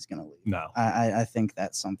don't think he's going to leave. No. I think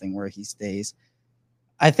that's something where he stays.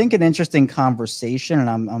 I think an interesting conversation, and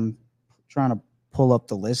I'm trying to pull up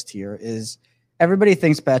the list here, is everybody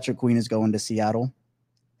thinks Patrick Queen is going to Seattle.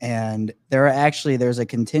 And there's a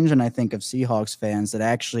contingent, I think, of Seahawks fans that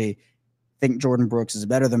actually think Jordan Brooks is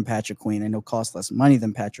better than Patrick Queen. I know costs less money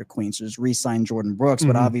than Patrick Queen, so just re-sign Jordan Brooks.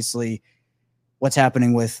 But obviously what's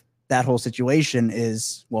happening with that whole situation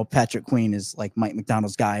is, well, Patrick Queen is like Mike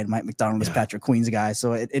McDonald's guy, and Mike McDonald is Patrick Queen's guy.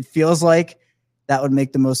 So it feels like that would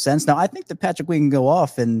make the most sense. Now, I think that Patrick Queen can go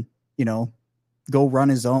off and, go run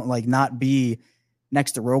his own, like not be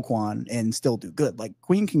next to Roquan and still do good. Like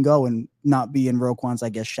Queen can go and not be in Roquan's, I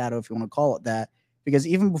guess, shadow, if you want to call it that, because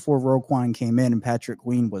even before Roquan came in and Patrick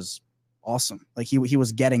Queen was awesome. Like he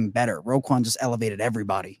was getting better. Roquan just elevated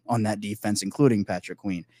everybody on that defense, including Patrick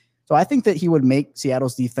Queen. So I think that he would make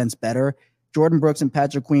Seattle's defense better. Jordan Brooks and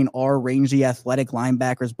Patrick Queen are rangy, athletic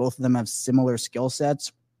linebackers. Both of them have similar skill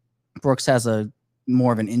sets. Brooks has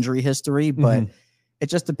more of an injury history, but it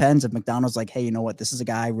just depends if McDonald's like, hey, you know what? This is a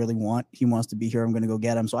guy I really want. He wants to be here. I'm going to go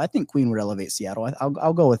get him. So I think Queen would elevate Seattle.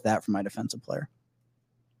 I'll go with that for my defensive player.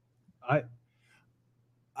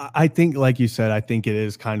 I think, like you said, I think it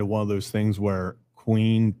is kind of one of those things where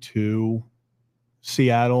Queen to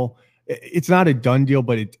Seattle, it's not a done deal,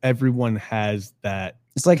 but everyone has that.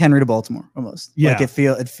 It's like Henry to Baltimore almost. Yeah. Like it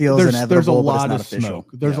feels inevitable. There's a lot but of it's not official. smoke.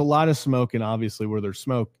 There's a lot of smoke, and obviously where there's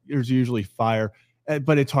smoke, there's usually fire.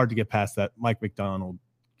 But it's hard to get past that Mike McDonald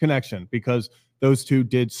connection because those two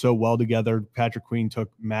did so well together. Patrick Queen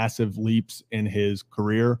took massive leaps in his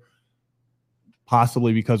career,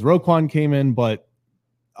 possibly because Roquan came in, but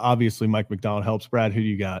obviously Mike McDonald helps. Brad, who do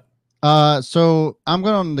you got? So I'm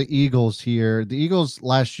going on the Eagles here. The Eagles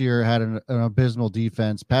last year had an abysmal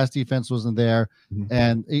defense. Pass defense wasn't there,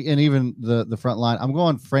 and even the front line. I'm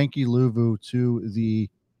going Frankie Louvu to the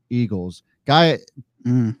Eagles. Guy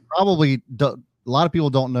probably a lot of people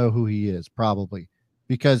don't know who he is, probably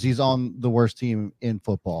because he's on the worst team in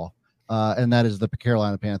football. and that is the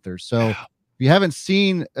Carolina Panthers. So if you haven't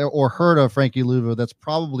seen or heard of Frankie Louvo, that's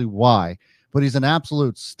probably why. But he's an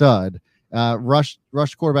absolute stud. Rushed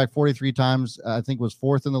quarterback 43 times. I think was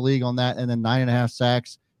 4th in the league on that, and then 9.5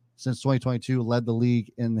 sacks since 2022. Led the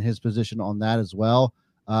league in his position on that as well.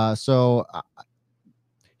 So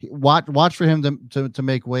watch for him to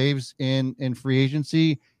make waves in free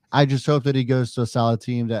agency. I just hope that he goes to a solid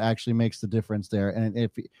team that actually makes the difference there. And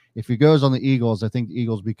if he goes on the Eagles, I think the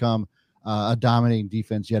Eagles become a dominating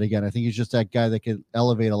defense yet again. I think he's just that guy that could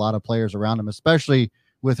elevate a lot of players around him, especially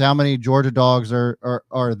with how many Georgia dogs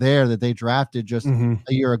are there that they drafted just a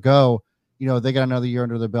year ago. You know, they got another year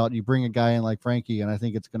under their belt. You bring a guy in like Frankie, and I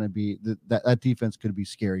think it's going to be that defense could be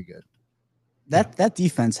scary good. That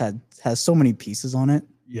defense has so many pieces on it.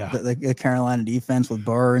 Yeah, the Carolina defense with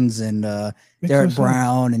Burns and Derek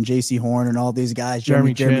Brown and J.C. Horn and all these guys,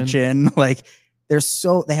 Jeremy Chin. Like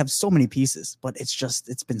they have so many pieces, but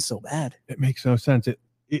it's been so bad. It makes no sense.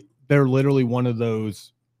 They're literally one of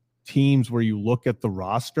those teams where you look at the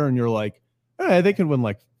roster and you're like, hey, they can win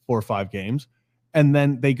like 4 or 5 games, and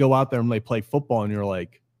then they go out there and they play football, and you're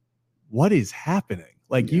like, what is happening?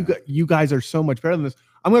 Like you guys are so much better than this.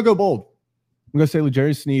 I'm gonna go bold. I'm gonna say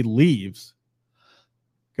L'Jarius Sneed leaves.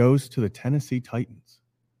 Goes to the Tennessee Titans.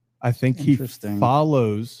 I think he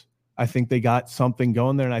follows. I think they got something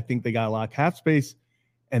going there, and I think they got a lot of cap space,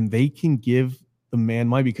 and they can give the man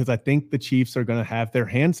money because I think the Chiefs are going to have their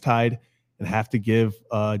hands tied and have to give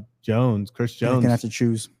Chris Jones. They're going to have to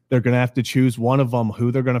choose. They're going to have to choose one of them, who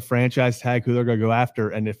they're going to franchise tag, who they're going to go after,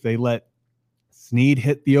 and if they let Sneed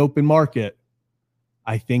hit the open market,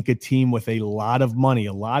 I think a team with a lot of money,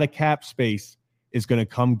 a lot of cap space, is going to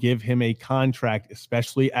come give him a contract,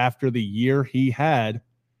 especially after the year he had.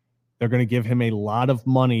 They're going to give him a lot of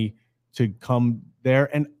money to come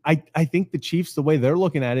there. And I think the Chiefs, the way they're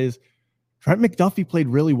looking at it is Trent McDuffie played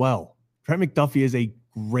really well. Trent McDuffie is a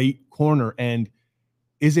great corner. And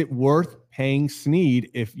is it worth paying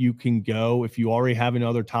Sneed if you already have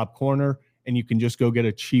another top corner and you can just go get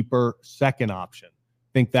a cheaper second option?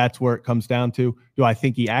 I think that's where it comes down to. Do I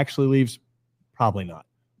think he actually leaves? Probably not.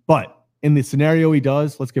 But in the scenario he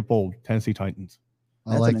does, let's get bold. Tennessee Titans.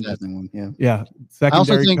 I like that one. Yeah.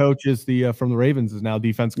 Secondary coach is from the Ravens is now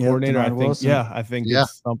defense coordinator. I think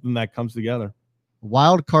it's something that comes together.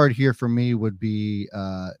 Wild card here for me would be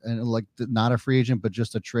not a free agent, but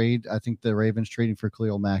just a trade. I think the Ravens trading for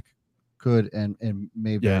Khalil Mack could and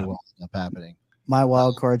may very well end up happening. My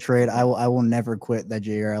wild card trade, I will never quit that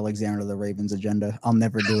Jair Alexander, the Ravens agenda. I'll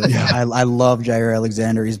never do it. I love Jair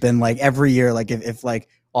Alexander. He's been like every year, like if like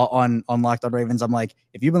on Locked On Ravens, I'm like,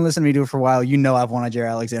 if you've been listening to me do it for a while, you know I've wanted Jair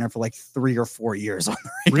Alexander for like 3 or 4 years on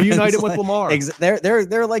the Ravens. Reunited with Lamar.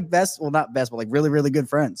 They're like not best, but like really, really good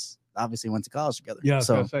friends. Obviously went to college together. Yeah,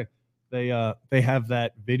 so I was gonna say they have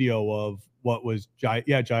that video of what was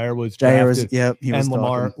Jair was drafted. He was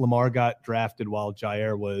Lamar got drafted while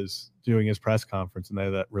Jair was doing his press conference, and they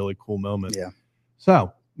had that really cool moment. Yeah.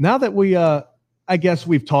 So now that we I guess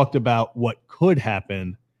we've talked about what could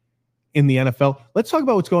happen in the NFL, let's talk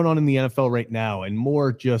about what's going on in the NFL right now and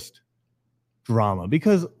more just drama,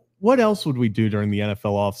 because what else would we do during the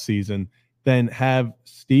NFL offseason than have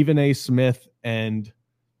Stephen A. Smith and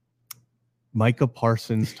Micah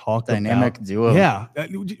Parsons talk dynamic about duo. Yeah.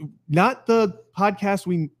 Not the podcast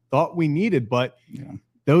we thought we needed, but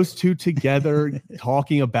those two together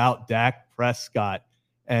talking about Dak Prescott.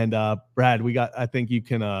 And Brad, I think you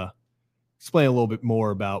can explain a little bit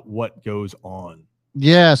more about what goes on.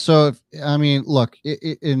 Yeah. So, look,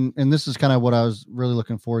 and this is kind of what I was really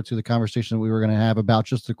looking forward to, the conversation that we were going to have about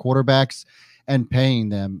just the quarterbacks and paying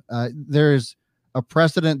them. There's a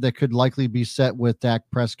precedent that could likely be set with Dak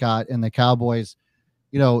Prescott and the Cowboys.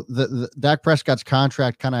 You know, the Dak Prescott's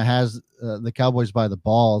contract kind of has the Cowboys by the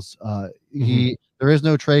balls. There is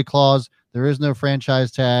no trade clause. There is no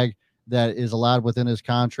franchise tag that is allowed within his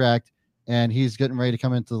contract, and he's getting ready to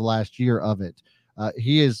come into the last year of it.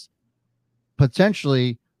 He is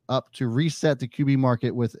potentially up to reset the QB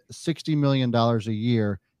market with $60 million a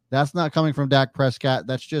year. That's not coming from Dak Prescott.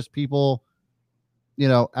 That's just people,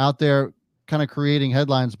 out there kind of creating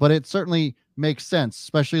headlines, but it certainly makes sense,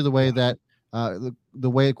 especially the way that the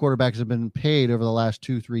way quarterbacks have been paid over the last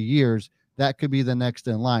 2-3 years. That could be the next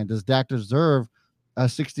in line. Does Dak deserve a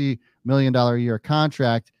 $60 million a year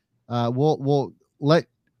contract? We'll let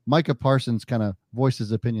Micah Parsons kind of voice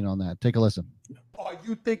his opinion on that. Take a listen. Are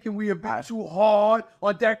you thinking we a bit too hard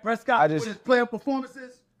on Dak Prescott with his player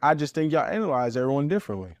performances? I just think y'all analyze everyone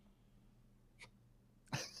differently.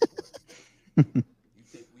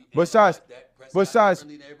 Besides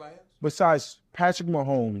Patrick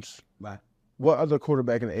Mahomes, What other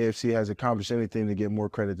quarterback in the AFC has accomplished anything to get more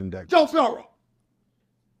credit than Dak? Joe Burrow.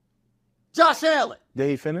 Josh Allen.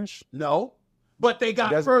 Did he finish? No. But they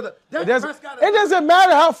got further. It doesn't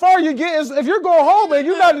matter how far you get. If you're going home and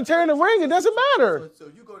you're not tearing the ring, it doesn't matter.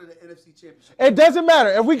 So you go to the NFC Championship. It doesn't matter.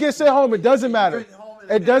 If we get sent home, it doesn't matter.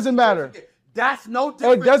 It doesn't matter. That's no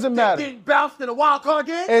different. It doesn't matter. Getting bounced in a wild card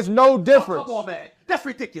game? It's no difference. Oh, come on, man. That's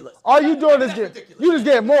ridiculous. All you doing is you just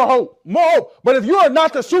get more hope. More hope. But if you are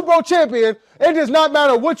not the Super Bowl champion, it does not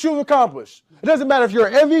matter what you've accomplished. It doesn't matter if you're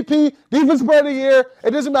MVP, Defensive Player of the Year.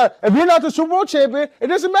 It doesn't matter. If you're not the Super Bowl champion, it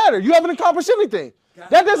doesn't matter. You haven't accomplished anything.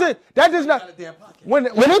 That does not. When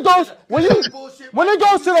it goes to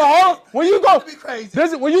the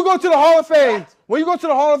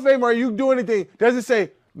Hall of Fame, or you do anything, does it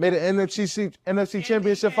say made an NFC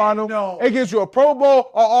Championship final? No. It gives you a Pro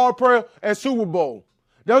Bowl, or All-Pro, and Super Bowl.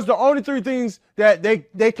 Those are the only three things that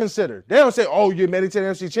they consider. They don't say, oh, you made it to the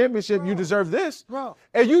NFC Championship, you deserve this. Bro.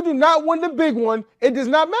 If you do not win the big one, it does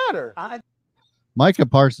not matter. Micah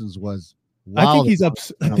Parsons was wild. I think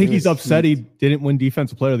he's upset he didn't win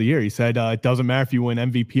Defensive Player of the Year. He said it doesn't matter if you win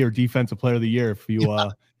MVP or Defensive Player of the Year if you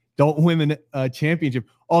don't win a championship.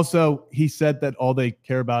 Also, he said that all they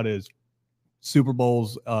care about is Super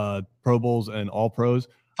Bowls, Pro Bowls, and All Pros.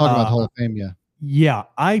 Talking about Hall of Fame, yeah. Yeah,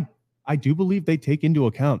 I do believe they take into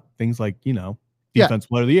account things like, Defensive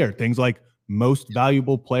Player of the Year, things like most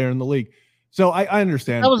valuable player in the league. So I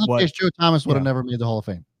understand. That was the case Joe Thomas would have never made the Hall of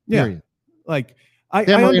Fame. Period. Yeah. Like,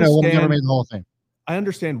 Dan Marino would have never made the Hall of Fame. I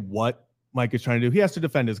understand what Mike is trying to do. He has to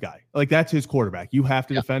defend his guy. Like, that's his quarterback. You have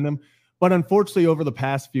to defend him. But unfortunately, over the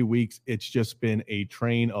past few weeks, it's just been a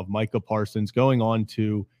train of Micah Parsons going on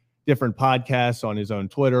to different podcasts, on his own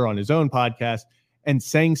Twitter, on his own podcast, and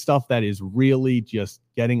saying stuff that is really just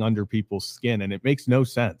getting under people's skin. And it makes no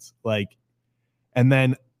sense. Like, and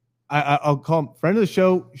then I'll call him friend of the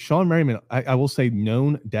show, Sean Merriman. I will say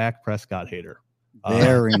known Dak Prescott hater.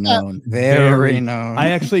 Very known. Very known. I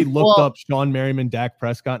actually looked up Sean Merriman, Dak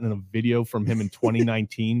Prescott, in a video from him in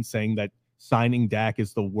 2019 saying that signing Dak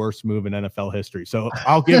is the worst move in NFL history. So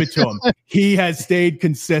I'll give it to him. He has stayed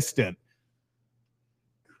consistent.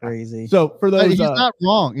 Crazy. So for those, he's not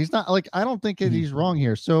wrong. He's not like, I don't think he's wrong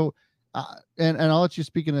here. So, and I'll let you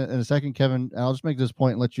speak in a second, Kevin. And I'll just make this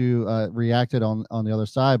point and let you react it on the other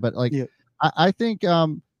side. But like, I think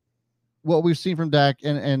what we've seen from Dak,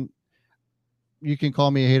 and you can call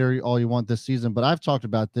me a hater all you want this season, but I've talked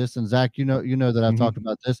about this, and Zach, you know that I've talked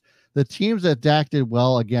about this. The teams that Dak did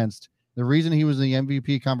well against, the reason he was in the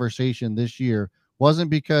MVP conversation this year wasn't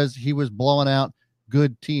because he was blowing out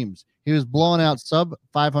good teams. He was blowing out sub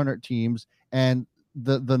 500 teams, and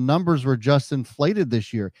the numbers were just inflated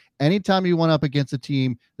this year. Anytime he went up against a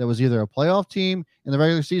team that was either a playoff team in the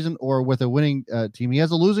regular season or with a winning team, he has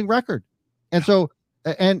a losing record. And so,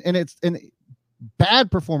 and bad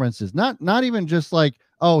performances, not even just like,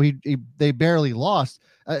 oh, they barely lost,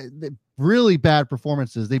 really bad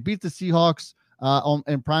performances. They beat the Seahawks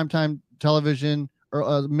in primetime television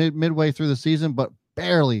or midway through the season, but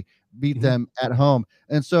barely beat them at home.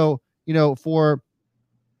 And so, for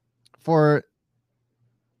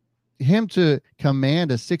him to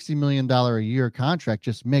command a $60 million a year contract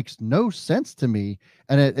just makes no sense to me.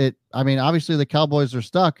 And I mean, obviously the Cowboys are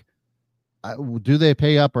stuck. Do they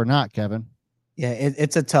pay up or not, Kevin? Yeah,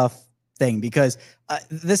 it's a tough thing because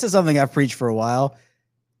this is something I've preached for a while.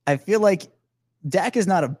 I feel like Dak is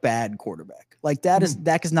not a bad quarterback. Like Dak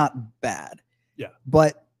is not bad. Yeah.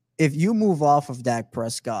 But if you move off of Dak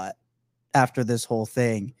Prescott after this whole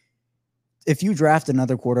thing, if you draft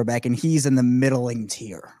another quarterback and he's in the middling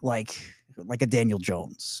tier, like a Daniel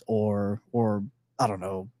Jones or I don't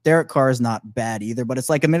know, Derek Carr is not bad either, but it's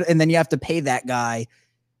like and then you have to pay that guy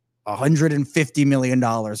 $150 million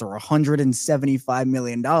or $175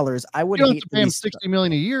 million. I would hate to pay him $60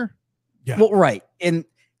 million a year. Yeah. Well, right. And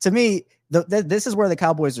to me, this is where the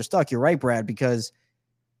Cowboys are stuck. You're right, Brad, because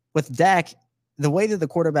with Dak, the way that the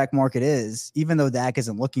quarterback market is, even though Dak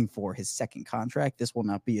isn't looking for his second contract, this will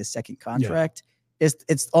not be his second contract. Yeah.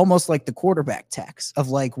 It's almost like the quarterback tax of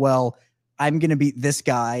like, well, I'm going to beat this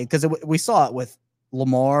guy. Because we saw it with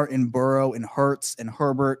Lamar and Burrow and Hurts and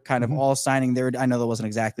Herbert kind of all signing their, I know that wasn't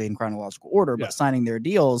exactly in chronological order, but signing their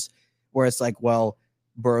deals where it's like, well,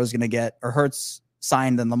 Burrow's going to get, or Hurts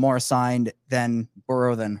signed, then Lamar signed, then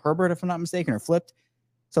Burrow, then Herbert, if I'm not mistaken, or flipped.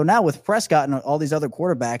 So now with Prescott and all these other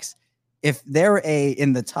quarterbacks, if they're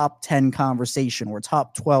in the top 10 conversation or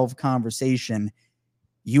top 12 conversation,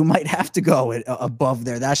 you might have to go above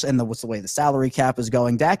there. That's what's the way the salary cap is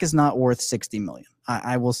going. Dak is not worth $60 million.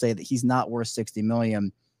 I will say that he's not worth $60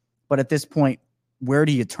 million. But at this point, where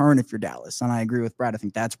do you turn if you're Dallas? And I agree with Brad. I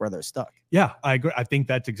think that's where they're stuck. Yeah, I agree. I think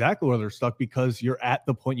that's exactly where they're stuck because you're at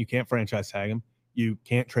the point you can't franchise tag him. You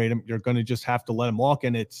can't trade him. You're going to just have to let him walk.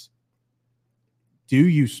 And it's, do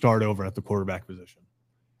you start over at the quarterback position?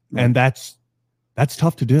 Right. And that's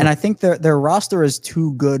tough to do. And I think their roster is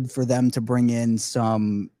too good for them to bring in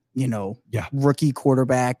some, rookie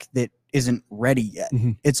quarterback that isn't ready yet.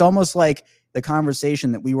 Mm-hmm. It's almost like the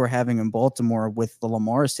conversation that we were having in Baltimore with the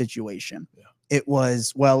Lamar situation. Yeah. It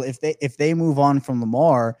was, well, if they move on from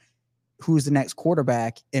Lamar, who's the next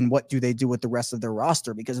quarterback and what do they do with the rest of their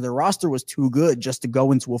roster? Because their roster was too good just to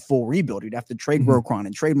go into a full rebuild. You'd have to trade Roquan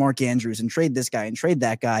and trade Mark Andrews and trade this guy and trade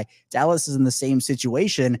that guy. Dallas is in the same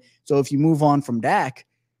situation. So if you move on from Dak,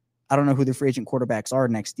 I don't know who the free agent quarterbacks are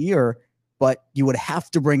next year, but you would have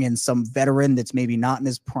to bring in some veteran that's maybe not in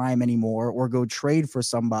his prime anymore, or go trade for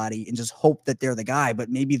somebody and just hope that they're the guy, but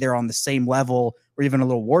maybe they're on the same level or even a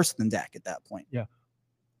little worse than Dak at that point. Yeah.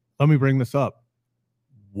 Let me bring this up.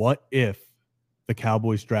 What if the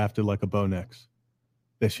Cowboys drafted like a Bo Nix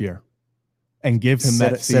this year and give him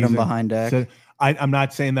that season? Sit him behind Dak. I'm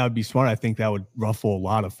not saying that would be smart. I think that would ruffle a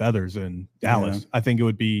lot of feathers in Dallas. Yeah. I think it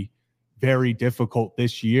would be very difficult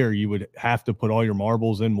this year. You would have to put all your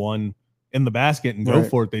marbles in the basket and go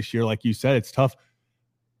for it this year. Like you said, it's tough,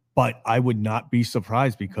 but I would not be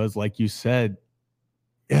surprised because like you said,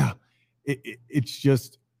 it's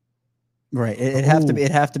just right. It'd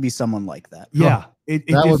have to be someone like that. Yeah.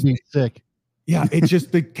 That would be sick. Yeah. It's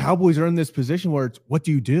just the Cowboys are in this position where it's, what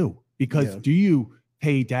do you do? Because do you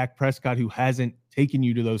pay Dak Prescott, who hasn't taken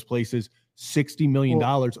you to those places, $60 million,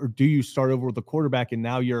 or do you start over with the quarterback and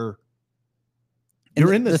now you're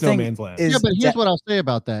in this no man's land? But here's what I'll say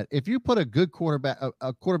about that. If you put a good quarterback,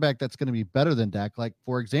 a quarterback that's going to be better than Dak, like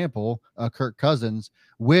for example, Kirk Cousins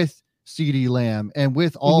with CeeDee Lamb and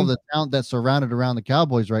with all the talent that's surrounded around the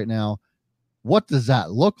Cowboys right now, what does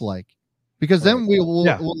that look like? Because then we'll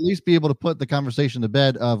at least be able to put the conversation to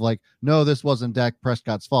bed of like, no, this wasn't Dak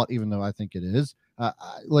Prescott's fault, even though I think it is. I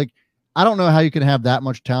don't know how you can have that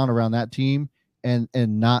much talent around that team and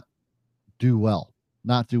not do well,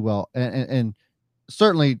 and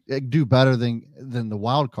certainly do better than the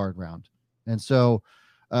wild card round. And so,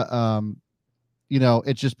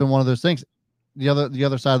 it's just been one of those things. The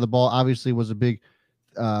other side of the ball obviously was a big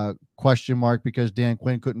question mark because Dan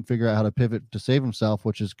Quinn couldn't figure out how to pivot to save himself,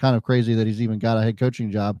 which is kind of crazy that he's even got a head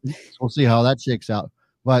coaching job. So we'll see how that shakes out.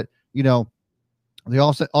 But, the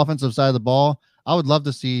offensive side of the ball, I would love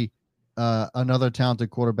to see another talented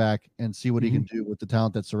quarterback and see what he can do with the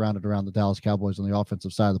talent that's surrounded around the Dallas Cowboys on the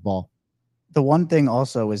offensive side of the ball. The one thing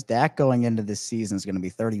also is Dak going into this season is going to be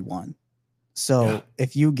 31. So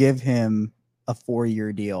if you give him a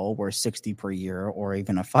 4-year deal worth 60 per year, or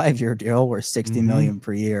even a 5-year deal worth 60 million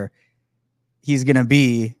per year, he's going to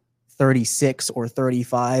be 36 or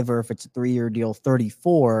 35, or if it's a 3-year deal,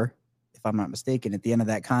 34, if I'm not mistaken, at the end of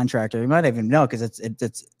that contract. Or he might even know because it's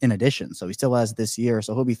in addition. So he still has this year.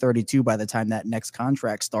 So he'll be 32 by the time that next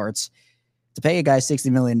contract starts. To pay a guy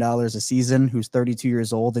 $60 million a season who's 32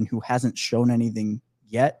 years old and who hasn't shown anything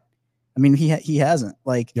yet. I mean, he hasn't.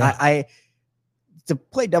 To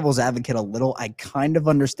play devil's advocate a little, I kind of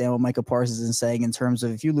understand what Micah Parsons is saying in terms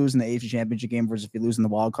of if you lose in the AFC Championship game versus if you lose in the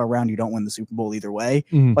wild card round, you don't win the Super Bowl either way.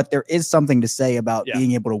 But there is something to say about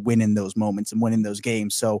being able to win in those moments and win in those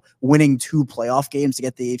games. So winning 2 playoff games to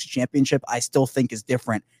get the AFC Championship, I still think is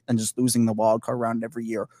different than just losing the wild card round every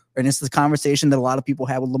year. And it's the conversation that a lot of people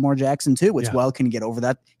have with Lamar Jackson too. It's can he get over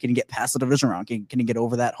that? Can he get past the division round? Can he get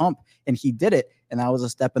over that hump? And he did it. And that was a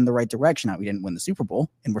step in the right direction. Now, we didn't win the Super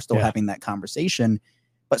Bowl, and we're still having that conversation.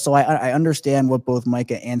 But so I understand what both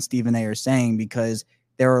Micah and Stephen A are saying, because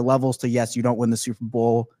there are levels to, yes, you don't win the Super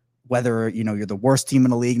Bowl, whether you're the worst team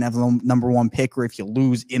in the league and have the number 1 pick, or if you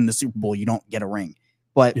lose in the Super Bowl, you don't get a ring.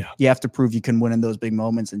 But you have to prove you can win in those big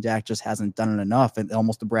moments, and Dak just hasn't done it enough. And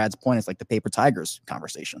almost to Brad's point, it's like the paper tigers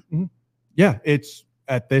conversation. Yeah, it's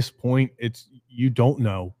at this point, you don't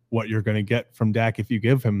know what you're going to get from Dak if you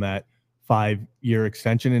give him that 5-year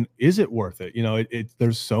extension, and is it worth it?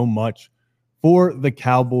 There's so much for the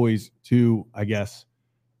Cowboys to, I guess,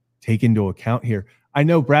 take into account here. I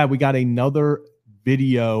know, Brad, we got another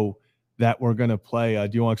video that we're going to play.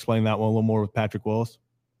 Do you want to explain that one a little more with Patrick Willis?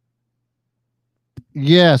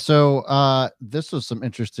 Yeah, so this was some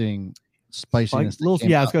interesting spiciness. I was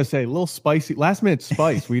going to say a little spicy. Last minute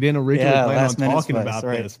spice. We didn't originally plan on talking about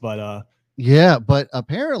this, but but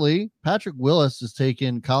apparently Patrick Willis has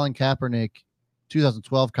taken Colin Kaepernick,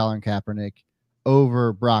 2012 Colin Kaepernick,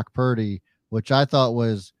 over Brock Purdy, which I thought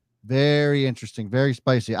was very interesting, very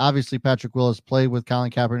spicy. Obviously, Patrick Willis played with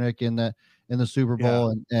Colin Kaepernick in the Super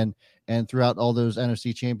Bowl and throughout all those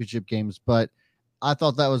NFC Championship games. But I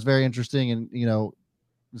thought that was very interesting. And,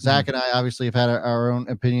 Zach and I obviously have had our own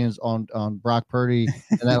opinions on Brock Purdy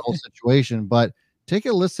and that whole situation, but take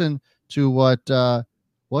a listen to what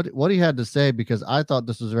he had to say, because I thought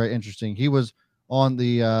this was very interesting. He was on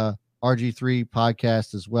the RG3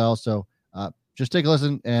 podcast as well. So just take a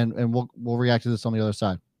listen and we'll react to this on the other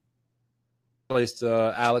side. Replaced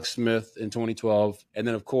Alex Smith in 2012. And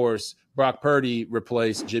then, of course, Brock Purdy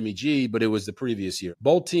replaced Jimmy G, but it was the previous year.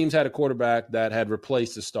 Both teams had a quarterback that had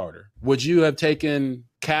replaced the starter. Would you have taken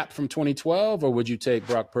Cap from 2012, or would you take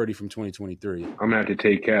Brock Purdy from 2023? I'm going to have to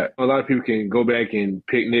take Cap. A lot of people can go back and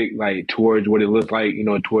picnic towards what it looked like,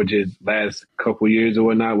 towards his last couple years or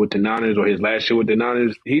whatnot with the Niners, or his last year with the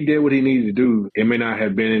Niners. He did what he needed to do. It may not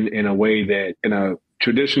have been in a way that in a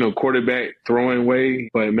traditional quarterback throwing way,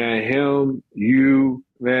 but man, you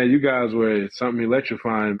guys were something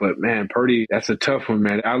electrifying. But man, Purdy, that's a tough one,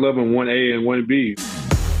 man. I love him 1A and 1B.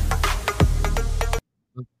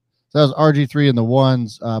 So that was RG3 and the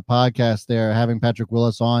Ones podcast there, having Patrick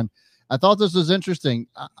Willis on. I thought this was interesting.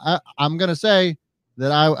 I'm going to say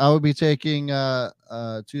that I would be taking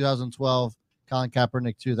 2012 Colin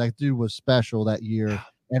Kaepernick too. That dude was special that year,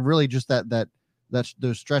 and really just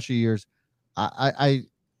those stretchy years.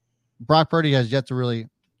 Brock Purdy has yet to really.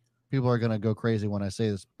 People are going to go crazy when I say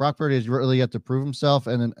this. Brock Purdy has really yet to prove himself,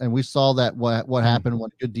 and we saw that what happened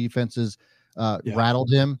when good defenses rattled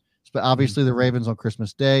him. But obviously the Ravens on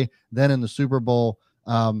Christmas Day, then in the Super Bowl,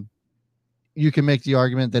 you can make the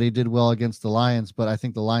argument that he did well against the Lions, but I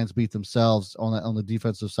think the Lions beat themselves on the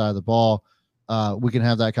defensive side of the ball. We can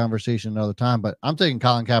have that conversation another time, but I'm taking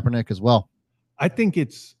Colin Kaepernick as well. I think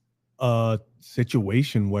it's a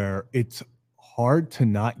situation where it's hard to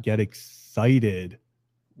not get excited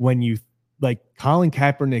when you like Colin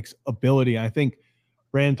Kaepernick's ability. I think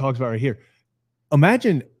Brandon talks about right here.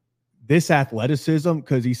 Imagine this athleticism,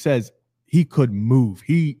 because he says he could move.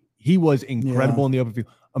 He was incredible in the open field.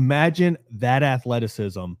 Imagine that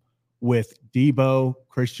athleticism with Debo,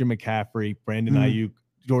 Christian McCaffrey, Brandon Ayuk,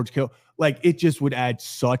 George Kittle. Like, it just would add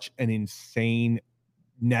such an insane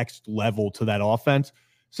next level to that offense.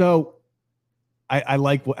 So I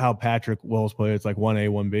like how Patrick Willis played. It's like 1A,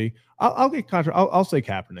 1B. I'll say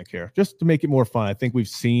Kaepernick here just to make it more fun. I think we've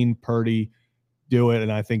seen Purdy do it,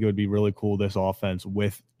 and I think it would be really cool, this offense,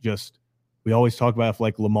 with just, we always talk about if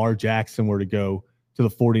like Lamar Jackson were to go to the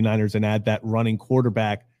 49ers and add that running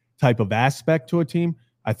quarterback type of aspect to a team.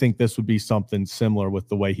 I think this would be something similar with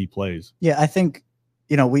the way he plays. Yeah, I think,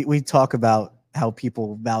 we talk about how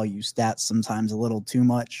people value stats sometimes a little too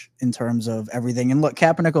much in terms of everything. And look,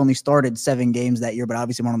 Kaepernick only started 7 games that year, but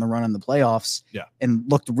obviously went on the run in the playoffs and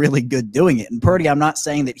looked really good doing it. And Purdy, I'm not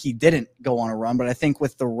saying that he didn't go on a run, but I think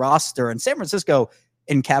with the roster, and San Francisco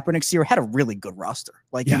in Kaepernick's year had a really good roster.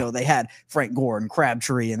 Like, they had Frank Gore and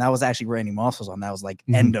Crabtree, and that was actually Randy Moss was on. That was like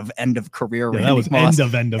end of career. Yeah, Randy that was Moss.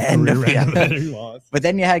 end of career. Randy Moss. But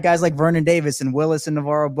then you had guys like Vernon Davis and Willis and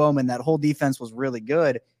Navarro Bowman. That whole defense was really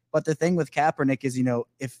good. But the thing with Kaepernick is,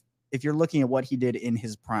 if you're looking at what he did in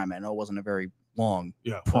his prime, I know it wasn't a very long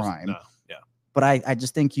prime. But I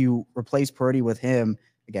just think you replace Purdy with him.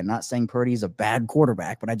 Again, not saying Purdy's a bad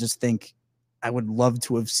quarterback, but I just think I would love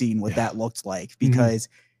to have seen what that looked like, because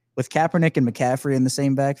with Kaepernick and McCaffrey in the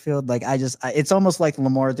same backfield, like it's almost like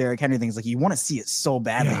Lamar, Derrick Henry things. Like, you want to see it so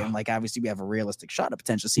badly. And like, obviously we have a realistic shot of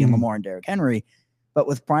potentially seeing Lamar and Derrick Henry. But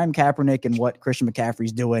with prime Kaepernick and what Christian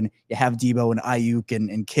McCaffrey's doing, you have Debo and Ayuk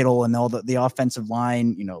and Kittle, and all the offensive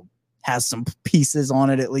line, has some pieces on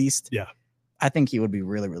it at least. Yeah. I think he would be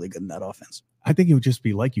really, really good in that offense. I think it would just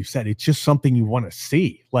be, like you said, it's just something you want to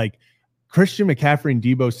see. Like, Christian McCaffrey and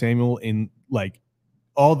Debo Samuel in like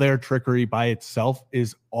all their trickery by itself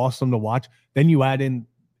is awesome to watch. Then you add in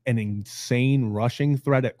an insane rushing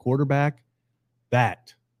threat at quarterback.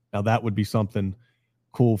 That would be something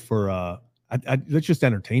cool for that's just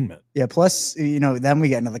entertainment. Yeah. Plus, then we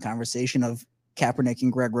get into the conversation of Kaepernick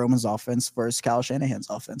and Greg Roman's offense versus Kyle Shanahan's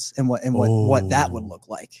offense, and what that would look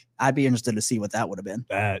like. I'd be interested to see what that would have been.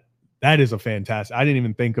 That is a fantastic. I didn't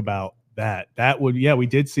even think about that. That would, we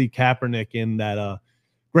did see Kaepernick in that.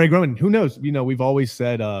 Greg Roman, who knows? We've always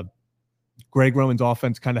said Greg Roman's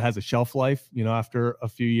offense kind of has a shelf life. After a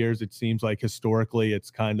few years, it seems like historically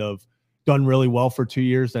it's kind of done really well for 2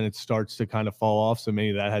 years, then it starts to kind of fall off. So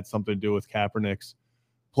maybe that had something to do with Kaepernick's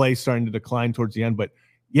play starting to decline towards the end. But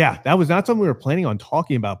yeah, that was not something we were planning on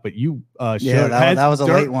talking about, but you that was a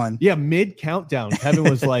late one. Yeah, mid countdown, Kevin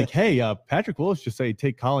was like, "Hey, Patrick Willis just say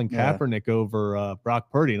take Colin Kaepernick over Brock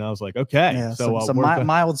Purdy," and I was like, "Okay." Yeah, so some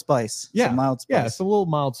mild spice. Yeah, some mild spice. Yeah, it's a little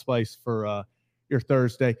mild spice for your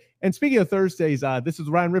Thursday. And speaking of Thursdays, this is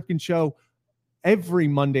the Ryan Ripken Show. every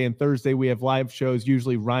Monday and Thursday, we have live shows.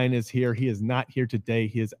 Usually Ryan is here. He is not here today.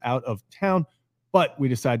 He is out of town, but we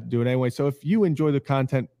decided to do it anyway. So if you enjoy the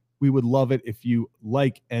content, we would love it if you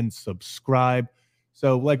like and subscribe.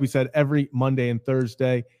 So like we said, every Monday and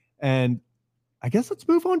Thursday. And I guess let's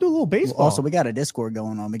move on to a little baseball. Well, also, we got a Discord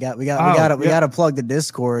going on. We got to plug the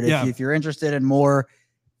Discord. If you're interested in more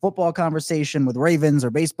football conversation with Ravens or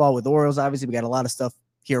baseball with Orioles, obviously we got a lot of stuff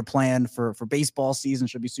here planned for baseball season.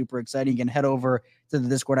 Should be super exciting. You can head over to the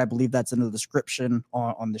Discord. I believe that's in the description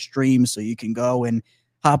on the stream, so you can go and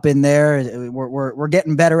hop in there. We're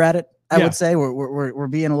getting better at it. I would say we're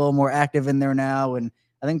being a little more active in there now, and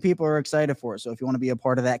I think people are excited for it. So if you want to be a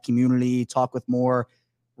part of that community, talk with more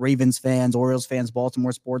Ravens fans, Orioles fans,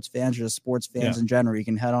 Baltimore sports fans, or just sports fans in general, you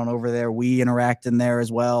can head on over there. We interact in there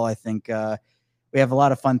as well. I think we have a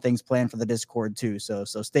lot of fun things planned for the Discord too. So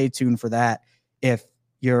stay tuned for that. If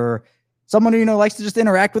you're someone who likes to just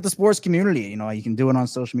interact with the sports community, you can do it on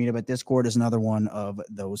social media, but Discord is another one of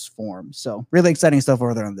those forms. So really exciting stuff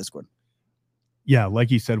over there on Discord. Yeah, like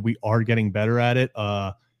you said, we are getting better at it.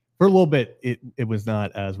 For a little bit, it was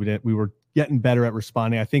not as we were getting better at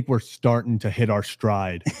responding. I think we're starting to hit our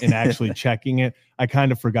stride in actually checking it. I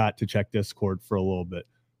kind of forgot to check Discord for a little bit.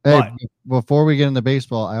 Hey, before we get into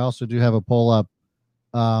baseball, I also do have a poll up.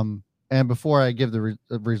 And before I give the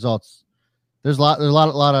results, there's a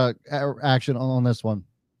lot of action on this one.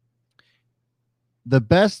 The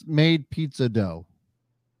best made pizza dough.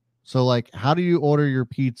 So, like, how do you order your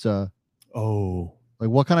pizza? Oh, like,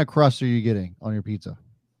 what kind of crust are you getting on your pizza?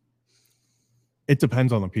 It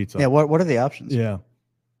depends on the pizza. Yeah. What are the options? Yeah.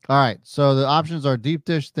 All right. So the options are deep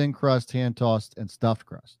dish, thin crust, hand tossed, and stuffed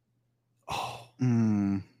crust. Oh.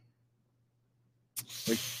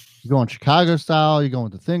 Like, you going Chicago style? You going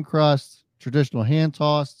with the thin crust, traditional hand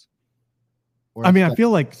tossed? I mean, I feel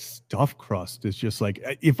like stuffed crust is just like,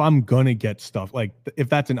 if I'm gonna get stuff, like if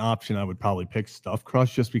that's an option, I would probably pick stuffed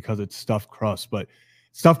crust just because it's stuffed crust. But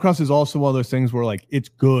stuffed crust is also one of those things where like it's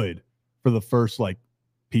good for the first like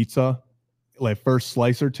pizza, like first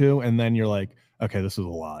slice or two, and then you're like, okay, this is a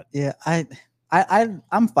lot. Yeah,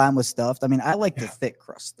 I'm fine with stuffed. I mean, I like the thick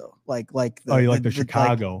crust though. Like the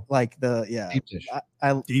Chicago, deep dish.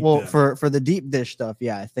 Dish. For the deep dish stuff,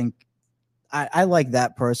 yeah, I think I like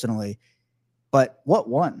that personally. But what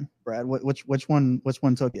one, Brad? Which one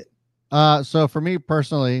took it? So for me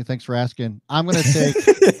personally, thanks for asking. I'm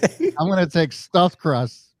gonna take stuffed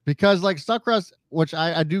crust because like stuffed crust, which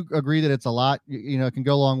I do agree that it's a lot. It can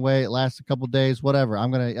go a long way. It lasts a couple of days, whatever. I'm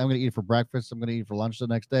gonna eat it for breakfast. I'm gonna eat it for lunch the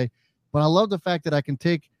next day. But I love the fact that I can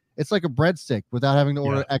take it's like a breadstick without having to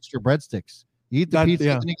order extra breadsticks. You eat the pizza,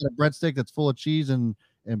 and you get a breadstick that's full of cheese and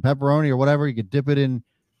pepperoni or whatever. You could dip it in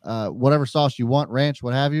whatever sauce you want, ranch,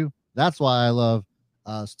 what have you. That's why I love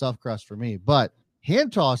stuffed crust for me. But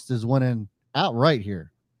hand tossed is winning outright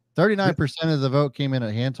here. 39% of the vote came in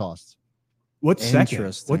at hand tossed. What's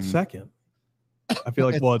second? I feel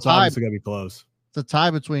like it's obviously gonna be close. It's a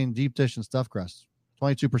tie between deep dish and stuffed crust.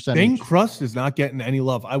 22%. Thin crust is not getting any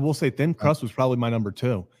love. I will say thin crust was probably my number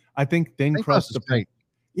 2. I think thin crust is great.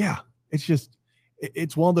 Yeah, it's just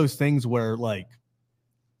it's one of those things where like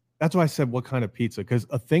that's why I said what kind of pizza, because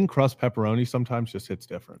a thin crust pepperoni sometimes just hits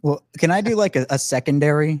different. Well, can I do like a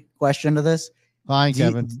secondary question to this? Fine,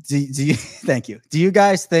 Kevin. Do you thank you. Do you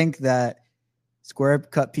guys think that square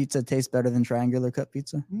cut pizza tastes better than triangular cut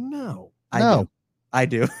pizza? No. I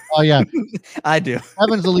do. Oh yeah. I do.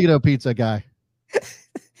 Kevin's a Lido pizza guy.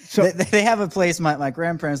 So they have a place. My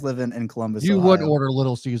grandparents live in Columbus. You Ohio. would order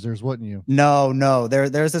Little Caesars, wouldn't you? No.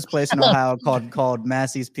 There's this place in Ohio called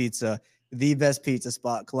Massey's Pizza, the best pizza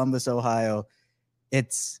spot, Columbus, Ohio.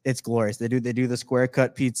 It's glorious. They do the square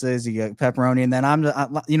cut pizzas. You get pepperoni, and then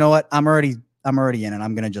you know what? I'm already in, and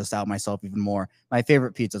I'm gonna just out myself even more. My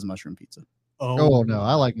favorite pizza is mushroom pizza. Oh no,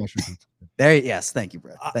 I like mushroom pizza. Yes, thank you,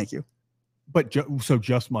 Brett. Thank you. But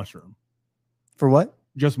just mushroom. For what?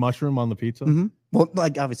 Just mushroom on the pizza? Mm-hmm. Well,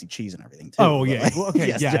 like obviously cheese and everything too. Oh yeah. Like, well, okay.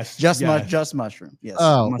 Yes. Just mushroom. Yes.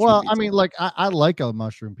 Oh mushroom well, pizza. I mean, like I like a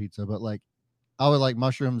mushroom pizza, but like I would like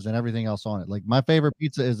mushrooms and everything else on it. Like my favorite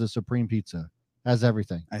pizza is the Supreme Pizza. Has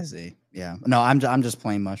everything. I see. Yeah. No, I'm just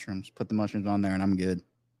plain mushrooms. Put the mushrooms on there, and I'm good.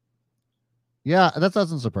 Yeah, that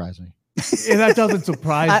doesn't surprise me. Yeah, that doesn't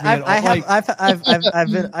surprise me at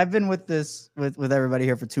all. I've been with this with everybody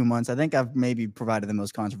here for 2 months. I think I've maybe provided the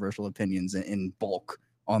most controversial opinions in bulk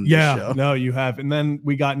on this show. No, you have. And then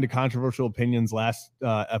we got into controversial opinions last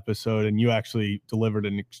episode, and you actually delivered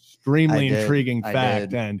an extremely intriguing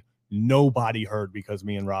fact, and nobody heard because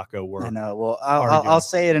me and Rocco were. I know. Well, I'll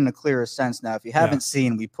say it in a clearer sense now. If you haven't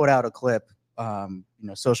seen, we put out a clip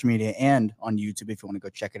social media and on YouTube if you want to go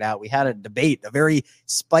check it out. We had a debate, a very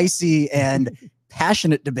spicy and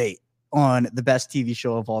passionate debate on the best TV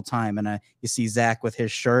show of all time. And you see Zach with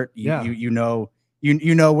his shirt. You know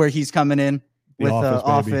where he's coming in with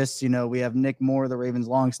Office. We have Nick Moore, the Ravens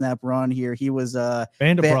long snap run here. He was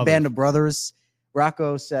Band of Brothers.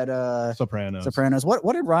 Rocco said Sopranos.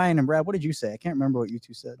 What did Ryan and Brad? What did you say? I can't remember what you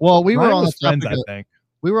two said. Well, we Ryan were on was friends, I think.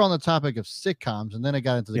 We were on the topic of sitcoms, and then it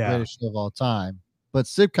got into the greatest show of all time. But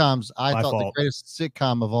sitcoms, I thought the greatest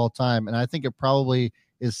sitcom of all time, and I think it probably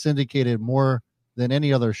is syndicated more than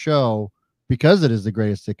any other show because it is the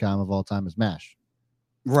greatest sitcom of all time, is MASH.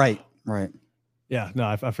 Right. Yeah, no,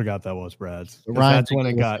 I forgot that was Brad's. That's when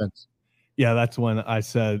it got. Yeah, that's when I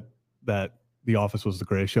said that The Office was the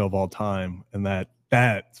greatest show of all time, and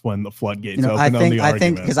that's when the floodgates opened on the argument. I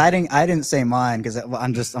think because I didn't say mine because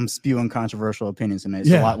I'm spewing controversial opinions tonight.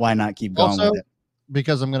 So why not keep going with it?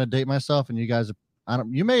 Because I'm going to date myself, and you guys,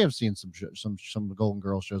 you may have seen some Golden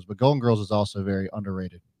Girls shows, but Golden Girls is also very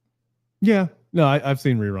underrated. Yeah, no, I've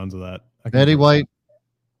seen reruns of that. Betty White.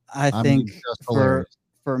 I think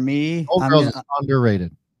for me, Golden Girls is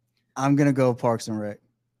underrated. I'm gonna go Parks and Rec.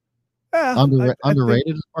 Yeah,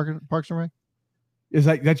 underrated is Parks and Rec. Is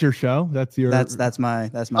that's your show? That's my.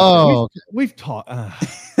 Oh, we've taught.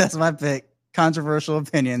 That's my pick. Controversial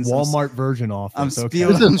opinions. Walmart version Office. I'm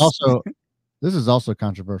spewing. This is also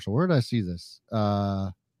controversial. Where did I see this?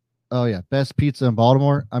 Best pizza in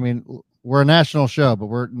Baltimore. I mean, we're a national show, but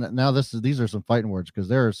these are some fighting words because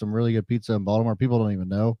there is some really good pizza in Baltimore. People don't even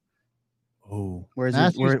know. Oh, where's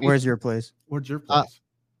your place? Where's your place?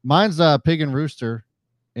 Mine's Pig and Rooster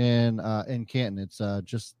in Canton. It's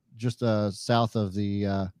just south of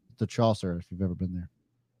the Chaucer, if you've ever been there.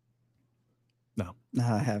 No,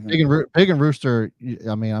 I haven't. Pig and Rooster.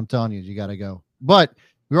 I mean, I'm telling you got to go. But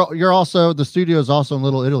you're also, the studio is also in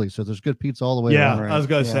Little Italy, so there's good pizza all the way around. I was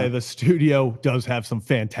gonna say the studio does have some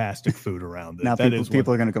fantastic food around it. Now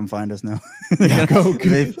people are gonna come find us now.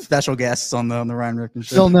 Special guests on the Ryan Ripken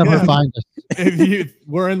Show. They'll never find us.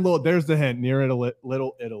 We're in there's the hint, near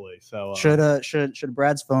Little Italy. So should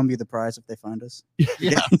Brad's phone be the prize if they find us?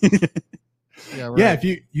 Yeah. Yeah, right. Yeah, if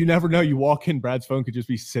you never know, you walk in, Brad's phone could just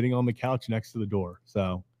be sitting on the couch next to the door.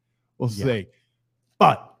 So we'll see.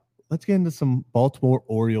 But let's get into some Baltimore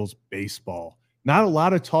Orioles baseball. Not a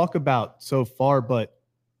lot of talk about so far, but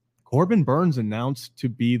Corbin Burns announced to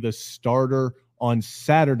be the starter on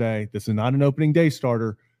Saturday. This is not an opening day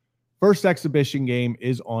starter. First exhibition game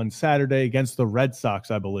is on Saturday against the Red Sox,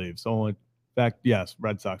 I believe. So in fact, yes,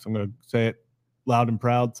 Red Sox. I'm going to say it loud and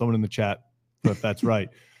proud. Someone in the chat, if that's right.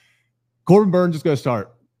 Corbin Burns is going to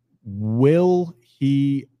start. Will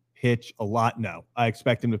he pitch a lot? No. I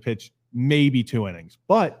expect him to pitch maybe 2 innings.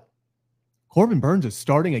 But Corbin Burns is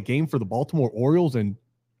starting a game for the Baltimore Orioles in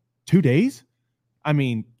 2 days? I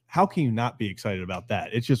mean, how can you not be excited about that?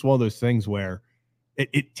 It's just one of those things where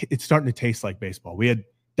it's starting to taste like baseball. We had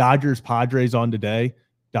Dodgers-Padres on today.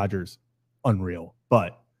 Dodgers, unreal.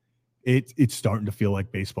 But it's starting to feel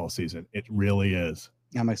like baseball season. It really is.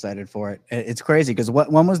 I'm excited for it. It's crazy because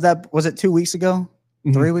when was that? Was it 2 weeks ago?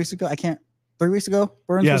 Mm-hmm. 3 weeks ago? 3 weeks ago?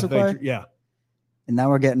 Burns was acquired? Yeah. And now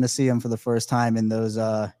we're getting to see him for the first time in those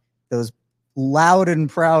loud and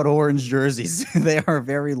proud orange jerseys. They are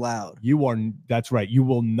very loud. That's right. You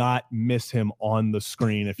will not miss him on the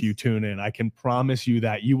screen if you tune in. I can promise you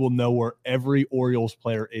that you will know where every Orioles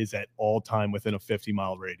player is at all time within a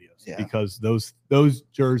 50-mile radius because those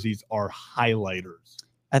jerseys are highlighters.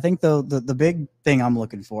 I think though the big thing I'm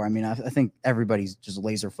looking for, I mean, I think everybody's just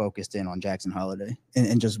laser focused in on Jackson Holliday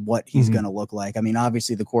and just what he's going to look like. I mean,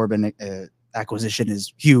 obviously the Corbin acquisition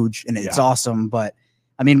is huge and it's awesome, but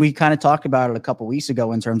I mean, we kind of talked about it a couple weeks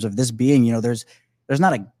ago in terms of this being, there's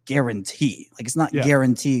not a guarantee. Like it's not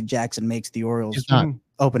guaranteed Jackson makes the Orioles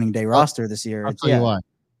opening day roster this year. I'll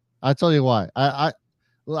tell you why.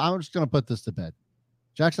 I'm just going to put this to bed.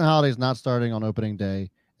 Jackson Holliday is not starting on opening day,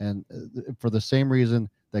 and for the same reason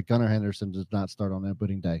that Gunnar Henderson does not start on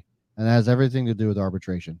opening day, and it has everything to do with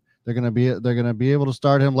arbitration. They're going to be able to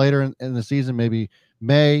start him later in the season, maybe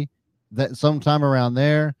May, that sometime around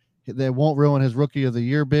there. They won't ruin his rookie of the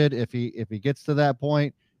year bid if he gets to that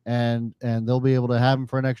point, and they'll be able to have him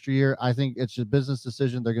for an extra year. I think it's a business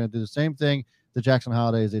decision. They're going to do the same thing to Jackson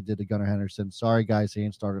Holliday as they did to Gunnar Henderson. Sorry, guys, he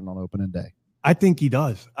ain't starting on opening day. I think he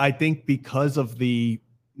does. I think because of the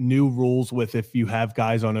new rules with if you have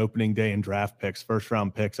guys on opening day and draft picks, first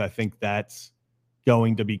round picks, I think that's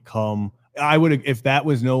going to become, if that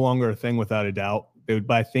was no longer a thing without a doubt,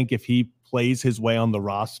 but I think if he plays his way on the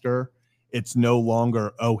roster, it's no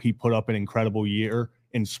longer, he put up an incredible year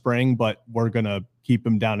in spring, but we're going to keep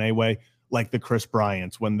him down anyway. Like the Chris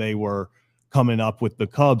Bryants when they were coming up with the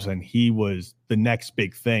Cubs, and he was the next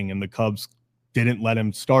big thing. And the Cubs didn't let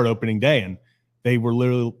him start opening day. And they were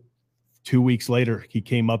literally 2 weeks later, he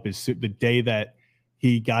came up as the day that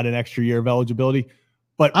he got an extra year of eligibility.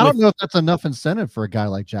 But I don't know if that's enough incentive for a guy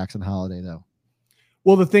like Jackson Holliday, though.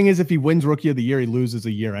 Well, the thing is, if he wins Rookie of the Year, he loses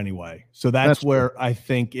a year anyway. So that's where true. I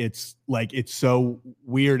think it's so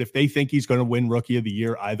weird. If they think he's going to win Rookie of the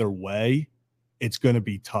Year either way, it's going to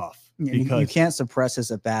be tough. Because you can't suppress his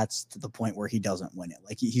at-bats to the point where he doesn't win it.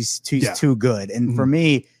 Like he's too good. And for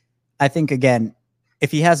me, I think, again, if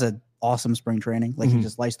he has an awesome spring training, like he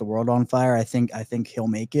just lights the world on fire, I think he'll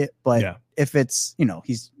make it. But if it's,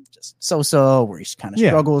 he's just so-so, where he kind of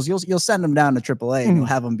struggles, you'll send him down to AAA and you'll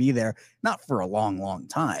have him be there, not for a long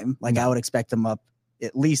time. Like I would expect him up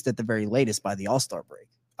at least at the very latest by the All-Star break.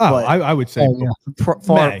 Oh, I would say far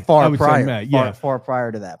prior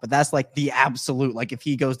to that. But that's like the absolute, like if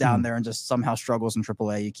he goes down there and just somehow struggles in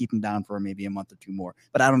AAA, you keep him down for maybe a month or two more.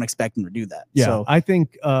 But I don't expect him to do that. Yeah, so I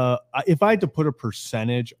think if I had to put a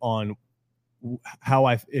percentage on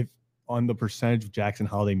on the percentage of Jackson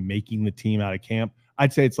Holliday making the team out of camp,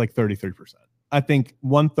 I'd say it's like 33%. I think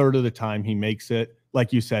 1/3 of the time he makes it,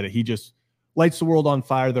 like you said, he just lights the world on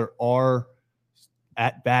fire. There are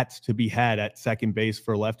at bats to be had at second base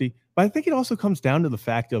for a lefty. But I think it also comes down to the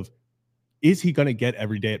fact of, is he going to get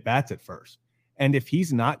every day at bats at first? And if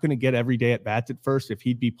he's not going to get every day at bats at first, if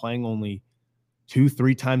he'd be playing only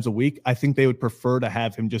 2-3 times a week, I think they would prefer to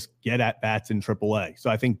have him just get at bats in AAA. So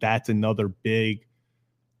I think that's another big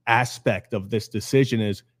aspect of this decision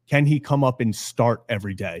is, can he come up and start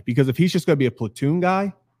every day? Because if he's just going to be a platoon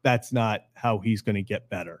guy, that's not how he's going to get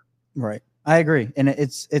better. Right. I agree. And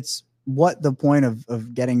it's what the point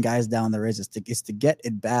of getting guys down there is to get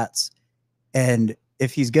at bats. And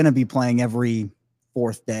if he's going to be playing every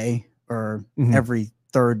fourth day or every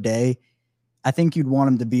third day, I think you'd want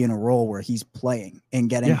him to be in a role where he's playing and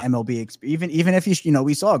getting MLB experience. Even if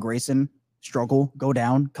we saw Grayson struggle, go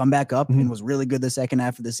down, come back up, and was really good the second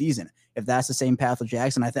half of the season. If that's the same path with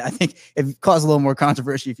Jackson, I think it caused a little more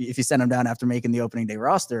controversy if you send him down after making the opening day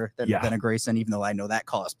roster than a Grayson, even though I know that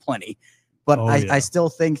caused plenty. But I still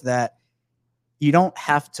think that you don't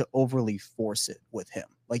have to overly force it with him.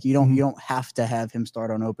 Like you don't have to have him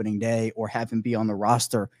start on opening day or have him be on the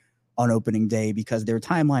roster on opening day because their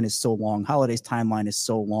timeline is so long. Holiday's timeline is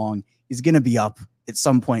so long. He's going to be up at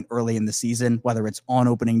some point early in the season, whether it's on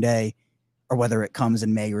opening day or whether it comes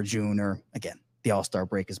in May or June, or again, the All-Star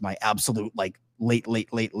break is my absolute like late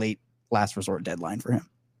last resort deadline for him.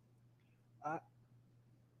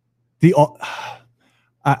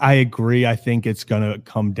 I agree. I think it's going to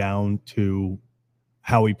come down to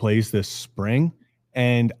how he plays this spring.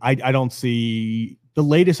 And I don't see, the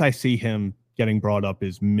latest I see him getting brought up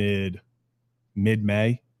is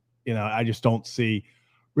mid-May. I just don't see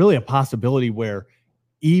really a possibility where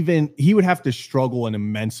even he would have to struggle an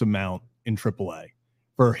immense amount in AAA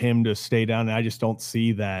for him to stay down. And I just don't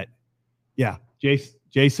see that. Yeah.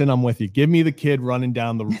 Jason, I'm with you. Give me the kid running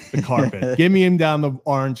down the carpet. Give me him down the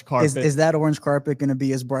orange carpet. Is that orange carpet going to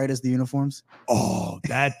be as bright as the uniforms? Oh,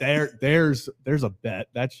 there's a bet.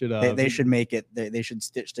 That should they should make it. They should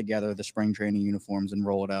stitch together the spring training uniforms and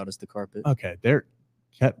roll it out as the carpet. Okay,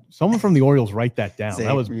 someone from the Orioles write that down. See,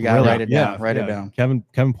 that was you gotta write it down. Write it down. Kevin,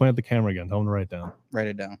 point at the camera again. Tell him to write it down. Write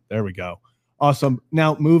it down. There we go. Awesome.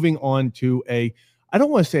 Now moving on to I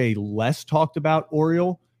don't want to say a less talked about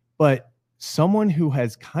Oriole, but someone who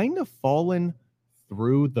has kind of fallen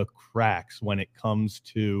through the cracks when it comes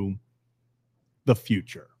to the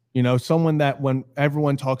future. Someone that when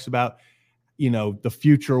everyone talks about, the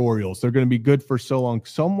future Orioles, they're going to be good for so long.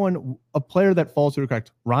 A player that falls through the cracks,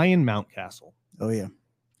 Ryan Mountcastle. Oh, yeah.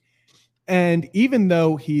 And even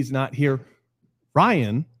though he's not here,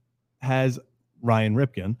 Ryan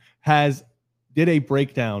Ripken did a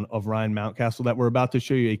breakdown of Ryan Mountcastle that we're about to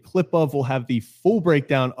show you a clip of. We'll have the full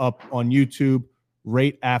breakdown up on YouTube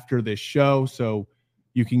right after this show, so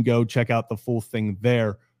you can go check out the full thing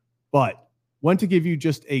there. But want to give you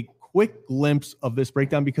just a quick glimpse of this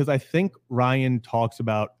breakdown because I think Ryan talks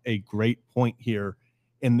about a great point here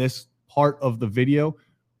in this part of the video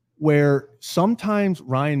where sometimes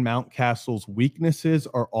Ryan Mountcastle's weaknesses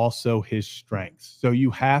are also his strengths. So you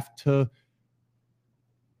have to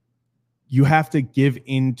give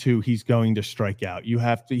into he's going to strike out.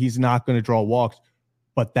 He's not going to draw walks,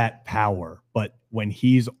 but that power. But when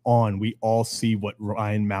he's on, we all see what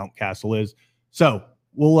Ryan Mountcastle is. So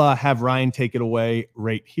we'll have Ryan take it away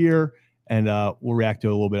right here, and we'll react to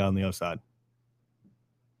it a little bit on the other side.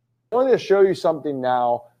 I wanted to show you something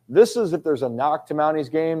now. This is if there's a knock to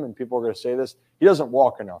Mounties game, and people are going to say this, he doesn't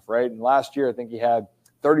walk enough, right? And last year, I think he had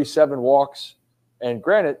 37 walks And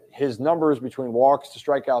granted, his numbers between walks to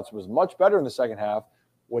strikeouts was much better in the second half.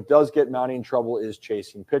 What does get Mounty in trouble is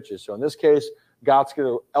chasing pitches. So in this case, Gott's going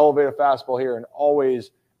to elevate a fastball here, and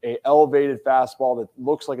always a elevated fastball that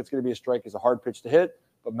looks like it's going to be a strike is a hard pitch to hit.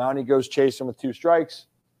 But Mounty goes chasing with 2 strikes,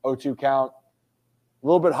 0-2 count, a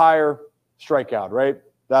little bit higher, strikeout, right?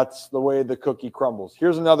 That's the way the cookie crumbles.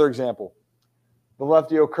 Here's another example. The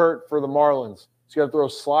lefty O'Kurt for the Marlins. He's got to throw a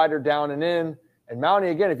slider down and in. And Mounty,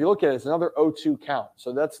 again, if you look at it, it's another 0-2 count.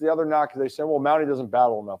 So that's the other knock. They say, well, Mounty doesn't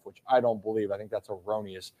battle enough, which I don't believe. I think that's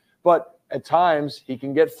erroneous. But at times, he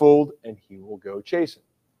can get fooled, and he will go chasing,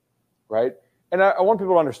 right? And I want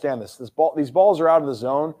people to understand this. These balls are out of the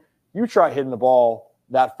zone. You try hitting the ball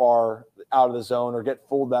that far out of the zone or get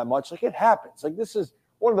fooled that much, like it happens. Like this is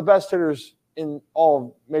one of the best hitters in all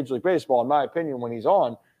of Major League Baseball, in my opinion, when he's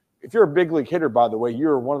on. If you're a big league hitter, by the way,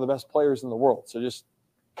 you're one of the best players in the world. So just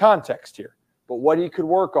context here. But what he could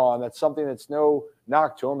work on, that's something that's no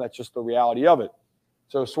knock to him. That's just the reality of it.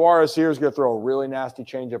 So Suarez here is going to throw a really nasty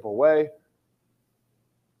changeup away.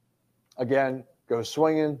 Again, goes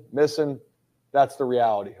swinging, missing. That's the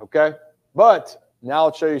reality, okay? But now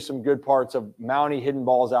I'll show you some good parts of Mounty hitting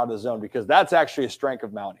balls out of the zone, because that's actually a strength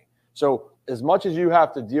of Mounty. So as much as you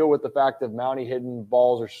have to deal with the fact of Mounty hitting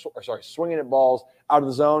balls swinging at balls out of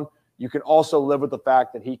the zone, you can also live with the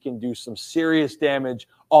fact that he can do some serious damage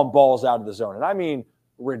on balls out of the zone. And I mean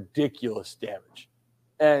ridiculous damage.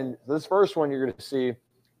 And this first one you're going to see,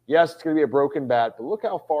 yes, it's going to be a broken bat, but look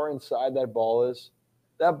how far inside that ball is.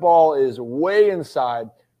 That ball is way inside,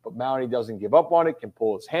 but Mounty doesn't give up on it, can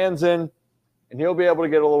pull his hands in, and he'll be able to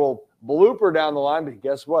get a little blooper down the line. But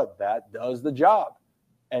guess what? That does the job,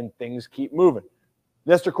 and things keep moving.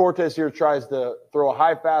 Nestor Cortes here tries to throw a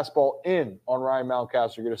high fastball in on Ryan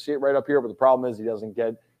Mountcastle. You're going to see it right up here, but the problem is he doesn't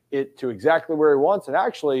get it to exactly where he wants. And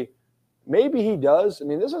actually, maybe he does. I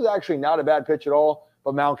mean, this is actually not a bad pitch at all,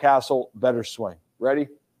 but Mountcastle, better swing. Ready?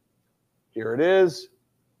 Here it is.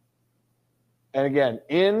 And again,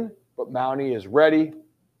 in, but Mounty is ready.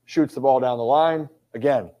 Shoots the ball down the line.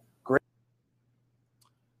 Again, great.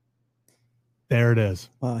 There it is.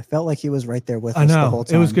 Well, I felt like he was right there with us the whole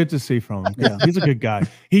time. It was good to see from him. Yeah. He's a good guy.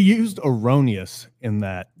 He used erroneous in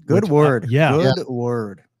that. Good word. Good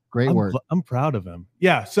word. Great word. I'm proud of him.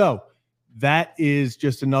 Yeah. So that is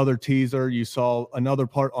just another teaser. You saw another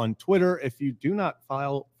part on Twitter. If you do not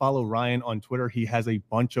follow Ryan on Twitter, he has a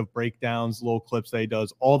bunch of breakdowns, little clips that he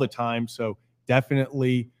does all the time. So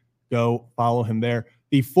definitely go follow him there.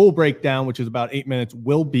 The full breakdown, which is about 8 minutes,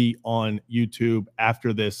 will be on YouTube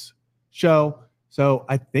after this show. So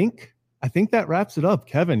I think that wraps it up.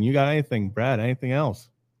 Kevin, you got anything? Brad, anything else?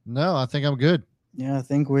 No, I think I'm good. Yeah, I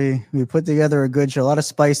think we put together a good show. A lot of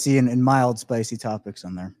spicy and mild spicy topics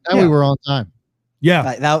on there. And we were on time.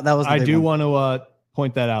 Yeah, that was. I do want to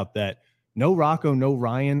point that out. That no Rocco, no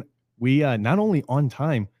Ryan. We not only on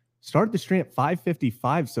time, started the stream at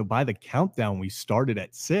 5:55. So by the countdown, we started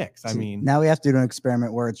at 6. I mean, now we have to do an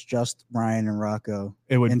experiment where it's just Ryan and Rocco.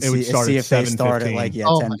 It would start see at if they 7:15. start at like 10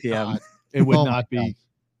 p.m. God. It would not be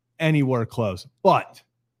anywhere close. But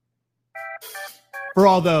for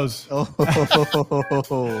all those, for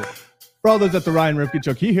all those at the Ryan Ripken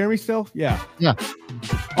Show, can you hear me still? Yeah.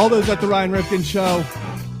 All those at the Ryan Ripken Show,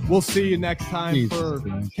 we'll see you next time. For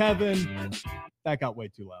Kevin, that got way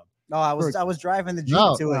too loud. No, I was driving the Jeep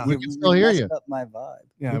to it. We can still hear you. Up my vibe.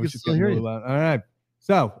 Yeah, we can still hear you. Loud. All right.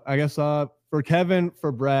 So I guess for Kevin,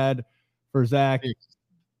 for Brad, for Zach,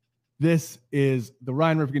 this is the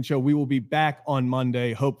Ryan Ripken Show. We will be back on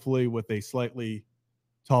Monday, hopefully with a slightly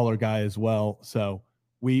taller guy as well. So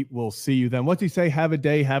we will see you then. What's he say? Have a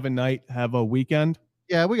day, have a night, have a weekend.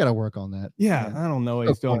 Yeah, we got to work on that. Yeah, I don't know what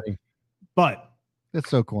he's doing. But it's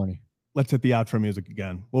so corny. Let's hit the outro music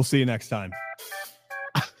again. We'll see you next time.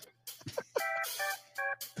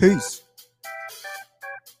 Peace.